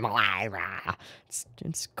 I'm alive.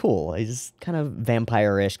 It's cool. He's kind of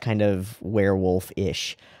vampire-ish, kind of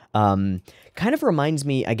werewolf-ish. Kind of reminds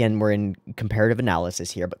me, again, we're in comparative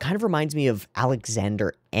analysis here, but kind of reminds me of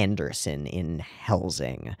Alexander Anderson in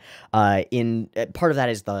Helsing. Part of that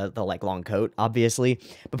is the like long coat, obviously,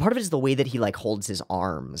 but part of it is the way that he like holds his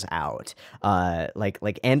arms out.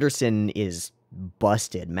 Like Anderson is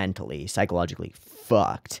busted mentally, psychologically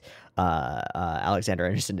fucked. Alexander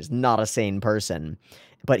Anderson is not a sane person,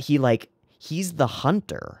 but he's the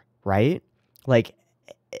hunter, right? Like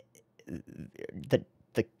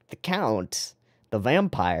the Count, the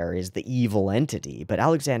vampire, is the evil entity, but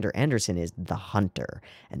Alexander Anderson is the hunter,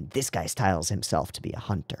 and this guy styles himself to be a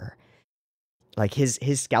hunter. Like his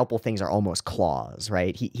scalpel things are almost claws,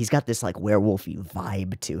 right? He's got this like werewolfy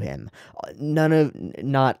vibe to him.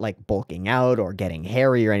 Not like bulking out or getting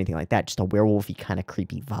hairy or anything like that, just a werewolfy kind of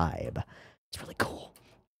creepy vibe. It's really cool.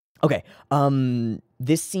 Okay,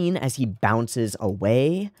 this scene as he bounces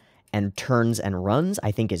away and turns and runs,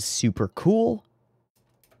 I think is super cool.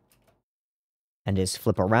 And his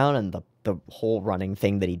flip around and the whole running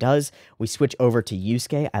thing that he does. We switch over to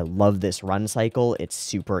Yusuke. I love this run cycle. It's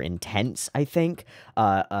super intense, I think.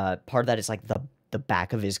 Part of that is like the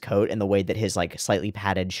back of his coat and the way that his like slightly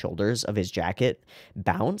padded shoulders of his jacket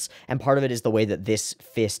bounce. And part of it is the way that this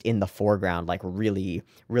fist in the foreground like really,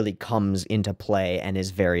 really comes into play and is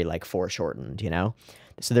very like foreshortened, you know?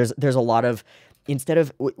 So there's a lot of, instead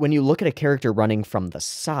of, when you look at a character running from the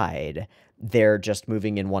side, they're just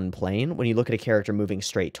moving in one plane. When you look at a character moving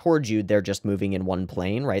straight towards you, they're just moving in one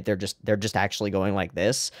plane, right? They're just actually going like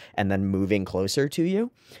this and then moving closer to you.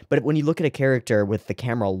 But when you look at a character with the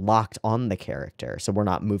camera locked on the character, so we're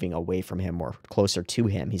not moving away from him or closer to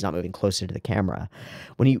him, he's not moving closer to the camera.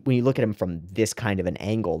 When you look at him from this kind of an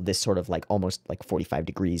angle, this sort of like almost like 45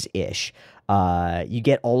 degrees-ish, you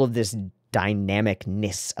get all of this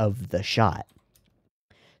dynamicness of the shot.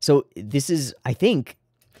 So this is, I think,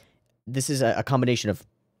 this is a combination of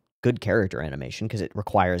good character animation, because it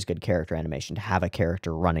requires good character animation to have a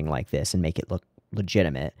character running like this and make it look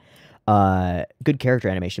legitimate. Good character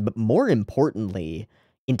animation, but more importantly,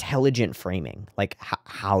 intelligent framing. Like,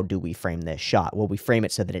 how do we frame this shot? Well, we frame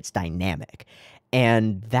it so that it's dynamic.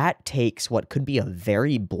 And that takes what could be a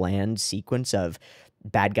very bland sequence of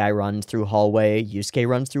bad guy runs through hallway, Yusuke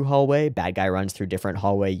runs through hallway, bad guy runs through different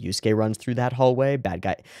hallway, Yusuke runs through that hallway, bad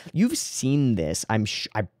guy. You've seen this. I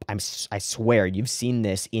swear you've seen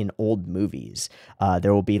this in old movies.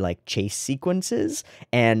 There will be like chase sequences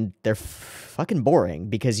and they're fucking boring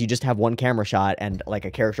because you just have one camera shot and like a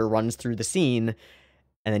character runs through the scene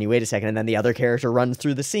and then you wait a second and then the other character runs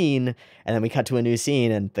through the scene and then we cut to a new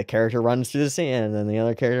scene and the character runs through the scene and then the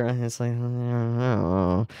other character, it's like,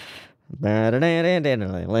 oh, right? Get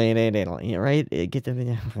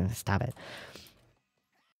the stop it.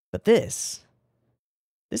 But this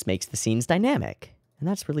makes the scenes dynamic, and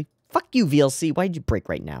that's really Fuck you, VLC. Why'd you break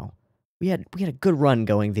right now? We had a good run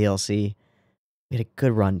going, VLC. We had a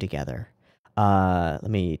good run together. Let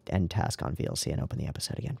me end task on VLC and open the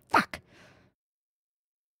episode again. Fuck!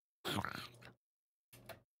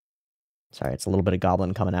 Sorry, it's a little bit of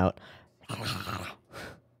goblin coming out.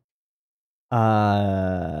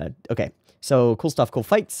 Okay. So, cool stuff, cool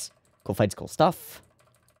fights. Cool fights, cool stuff.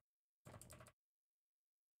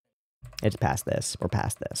 It's past this. We're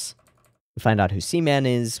past this. We find out who Seaman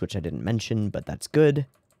is, which I didn't mention, but that's good.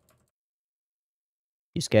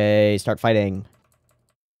 Yusuke, start fighting.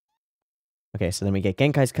 Okay, so then we get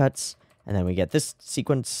Genkai's cuts, and then we get this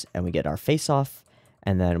sequence, and we get our face-off,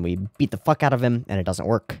 and then we beat the fuck out of him, and it doesn't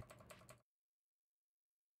work.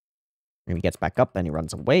 And he gets back up, and he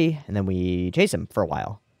runs away, and then we chase him for a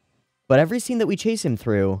while. But every scene that we chase him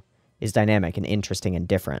through is dynamic and interesting and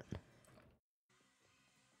different.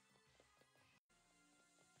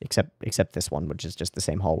 Except this one, which is just the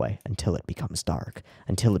same hallway, until it becomes dark,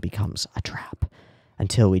 until it becomes a trap,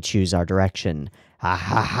 until we choose our direction. Ha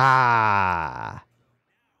ha ha!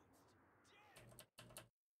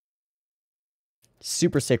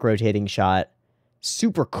 Super sick rotating shot,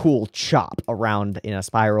 super cool chop around in a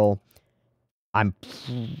spiral. I'm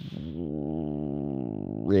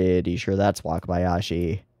pretty sure that's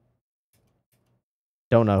Wakabayashi.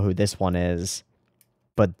 Don't know who this one is.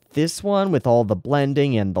 But this one, with all the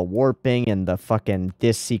blending and the warping and the fucking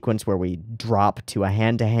this sequence where we drop to a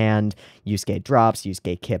hand-to-hand, Yusuke drops,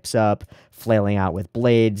 Yusuke kips up, flailing out with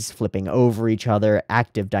blades, flipping over each other,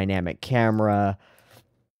 active dynamic camera.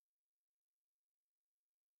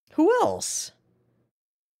 Who else?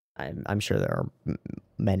 I'm sure there are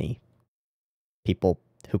many people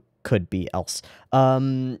who could be else.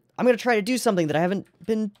 I'm going to try to do something that I haven't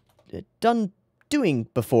been done doing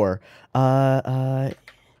before,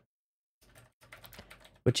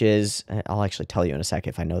 which is, I'll actually tell you in a sec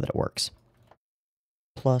if I know that it works.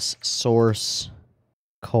 Plus source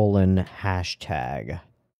colon hashtag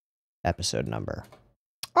episode number.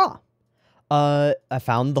 I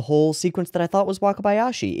found the whole sequence that I thought was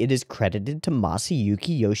Wakabayashi. It is credited to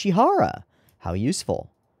Masayuki Yoshihara. How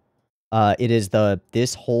useful. It is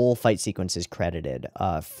this whole fight sequence is credited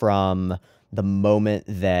from the moment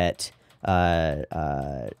that our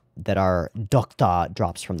doctor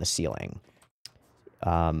drops from the ceiling.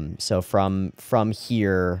 So from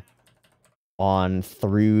here on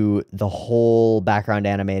through the whole background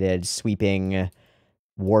animated, sweeping,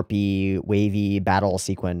 warpy, wavy battle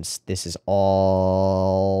sequence, this is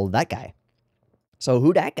all that guy. So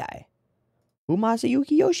who that guy? Who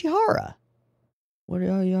Masayuki Yoshihara?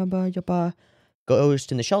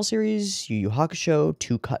 Ghost in the Shell series, Yu Hakusho,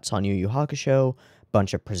 2 cuts on Yu Hakusho,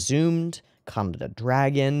 bunch of presumed, Kanada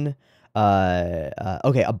Dragon,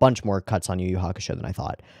 okay, a bunch more cuts on Yu Hakusho than I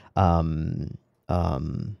thought.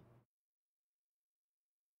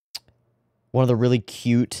 One of the really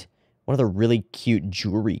cute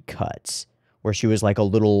jewelry cuts where she was like a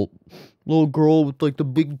little girl with like the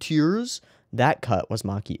big tears. That cut was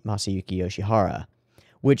Masayuki Yoshihara,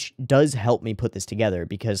 which does help me put this together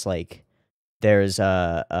because like there's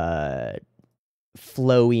a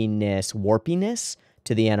flowiness, warpiness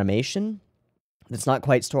to the animation. It's not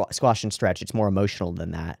quite squash and stretch. It's more emotional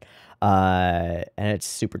than that. And it's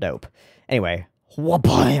super dope. Anyway,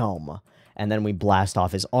 wha-bam! And then we blast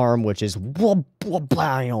off his arm, which is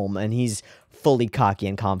wha-bam! And he's fully cocky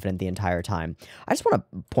and confident the entire time. I just want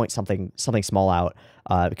to point something small out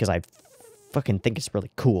because I fucking think it's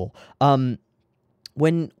really cool.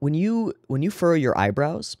 When you furrow your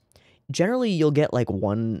eyebrows, generally you'll get like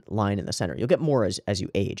one line in the center. You'll get more as you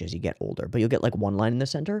age, as you get older, but you'll get like one line in the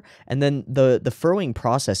center. And then the furrowing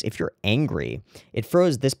process, if you're angry, it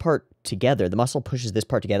furrows this part together. The muscle pushes this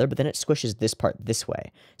part together, but then it squishes this part this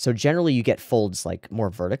way. So generally you get folds like more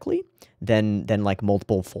vertically than like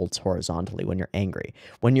multiple folds horizontally when you're angry.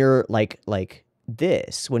 When you're like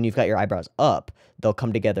this, when you've got your eyebrows up, they'll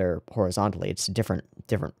come together horizontally. It's a different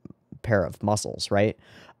pair of muscles, right?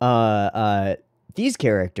 These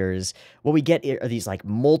characters, what we get are these like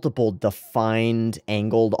multiple defined,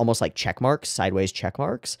 angled, almost like check marks, sideways check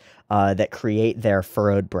marks, that create their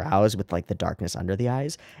furrowed brows with like the darkness under the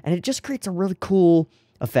eyes. And it just creates a really cool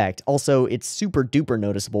effect. Also, it's super duper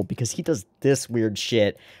noticeable because he does this weird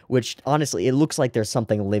shit, which honestly, it looks like there's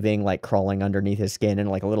something living, like crawling underneath his skin,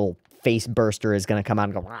 and like a little face burster is going to come out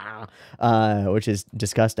and go, which is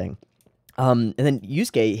disgusting. And then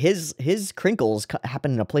Yusuke, his crinkles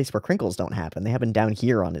happen in a place where crinkles don't happen. They happen down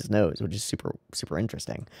here on his nose, which is super, super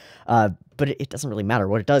interesting. But it doesn't really matter.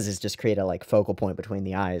 What it does is just create a like focal point between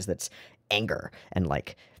the eyes that's anger and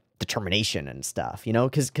like determination and stuff, you know,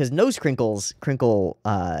 because nose crinkles crinkle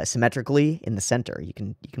symmetrically in the center. You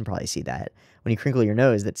can probably see that when you crinkle your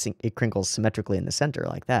nose, it crinkles symmetrically in the center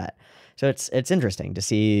like that. So it's interesting to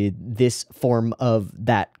see this form of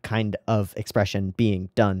that kind of expression being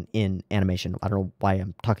done in animation. I don't know why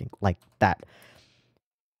I'm talking like that.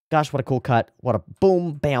 Gosh, what a cool cut. What a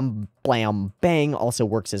boom, bam, blam, bang. Also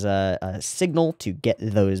works as a signal to get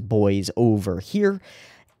those boys over here.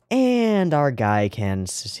 And our guy can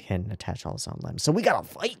attach all his own limbs. So we got a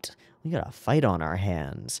fight. We got a fight on our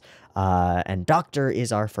hands. And Doctor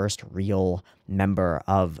is our first real member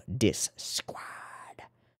of this squad.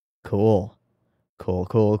 Cool. Cool,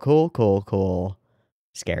 cool, cool, cool, cool.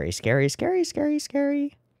 Scary, scary, scary, scary,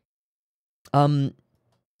 scary.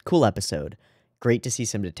 Cool episode. Great to see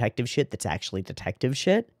some detective shit that's actually detective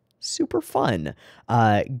shit. Super fun.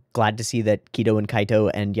 Glad to see that Kido and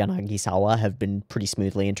Kaito and Yanagisawa have been pretty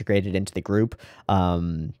smoothly integrated into the group.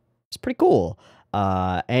 It's pretty cool.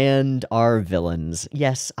 And our villains.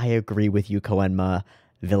 Yes, I agree with you, Koenma.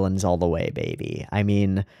 Villains all the way, baby. I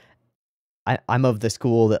mean, I'm of the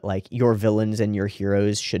school that, like, your villains and your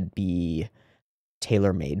heroes should be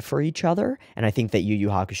tailor-made for each other, and I think that Yu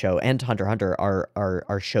Hakusho and Hunter x Hunter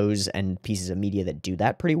are shows and pieces of media that do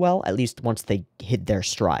that pretty well, at least once they hit their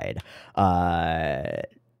stride. Yusuke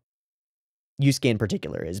in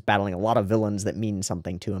particular is battling a lot of villains that mean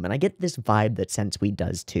something to him, and I get this vibe that Sensui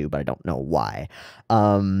does too, but I don't know why.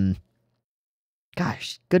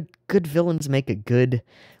 Gosh, good villains make a good...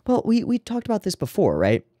 Well, we talked about this before,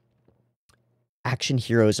 right? Action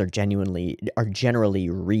heroes are generally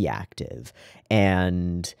reactive,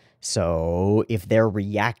 and so if they're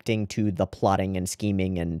reacting to the plotting and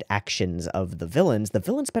scheming and actions of the villains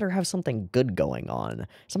better have something good going on,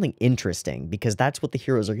 something interesting, because that's what the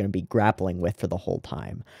heroes are going to be grappling with for the whole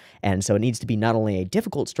time. And so it needs to be not only a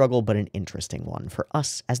difficult struggle, but an interesting one for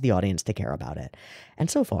us as the audience to care about it. And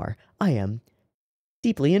so far, I am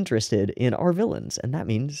deeply interested in our villains, and that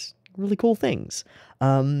means really cool things.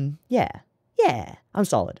 Yeah, I'm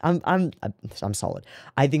solid. I'm solid.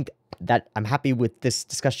 I think that I'm happy with this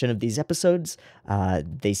discussion of these episodes.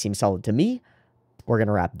 They seem solid to me. We're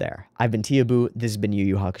gonna wrap there. I've been Teeaboo. This has been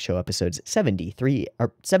Yu Hakusho episodes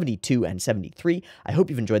 72 and 73. I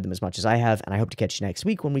hope you've enjoyed them as much as I have, and I hope to catch you next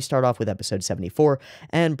week when we start off with episode 74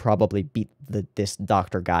 and probably beat this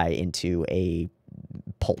doctor guy into a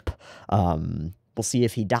pulp. We'll see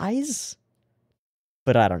if he dies,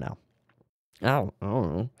 but I don't know. I don't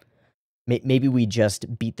know. Maybe we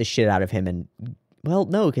just beat the shit out of him and... Well,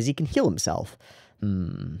 no, because he can heal himself.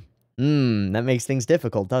 That makes things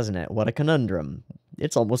difficult, doesn't it? What a conundrum.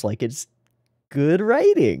 It's almost like it's good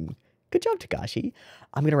writing. Good job, Takashi.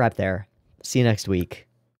 I'm going to wrap there. See you next week.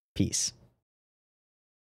 Peace.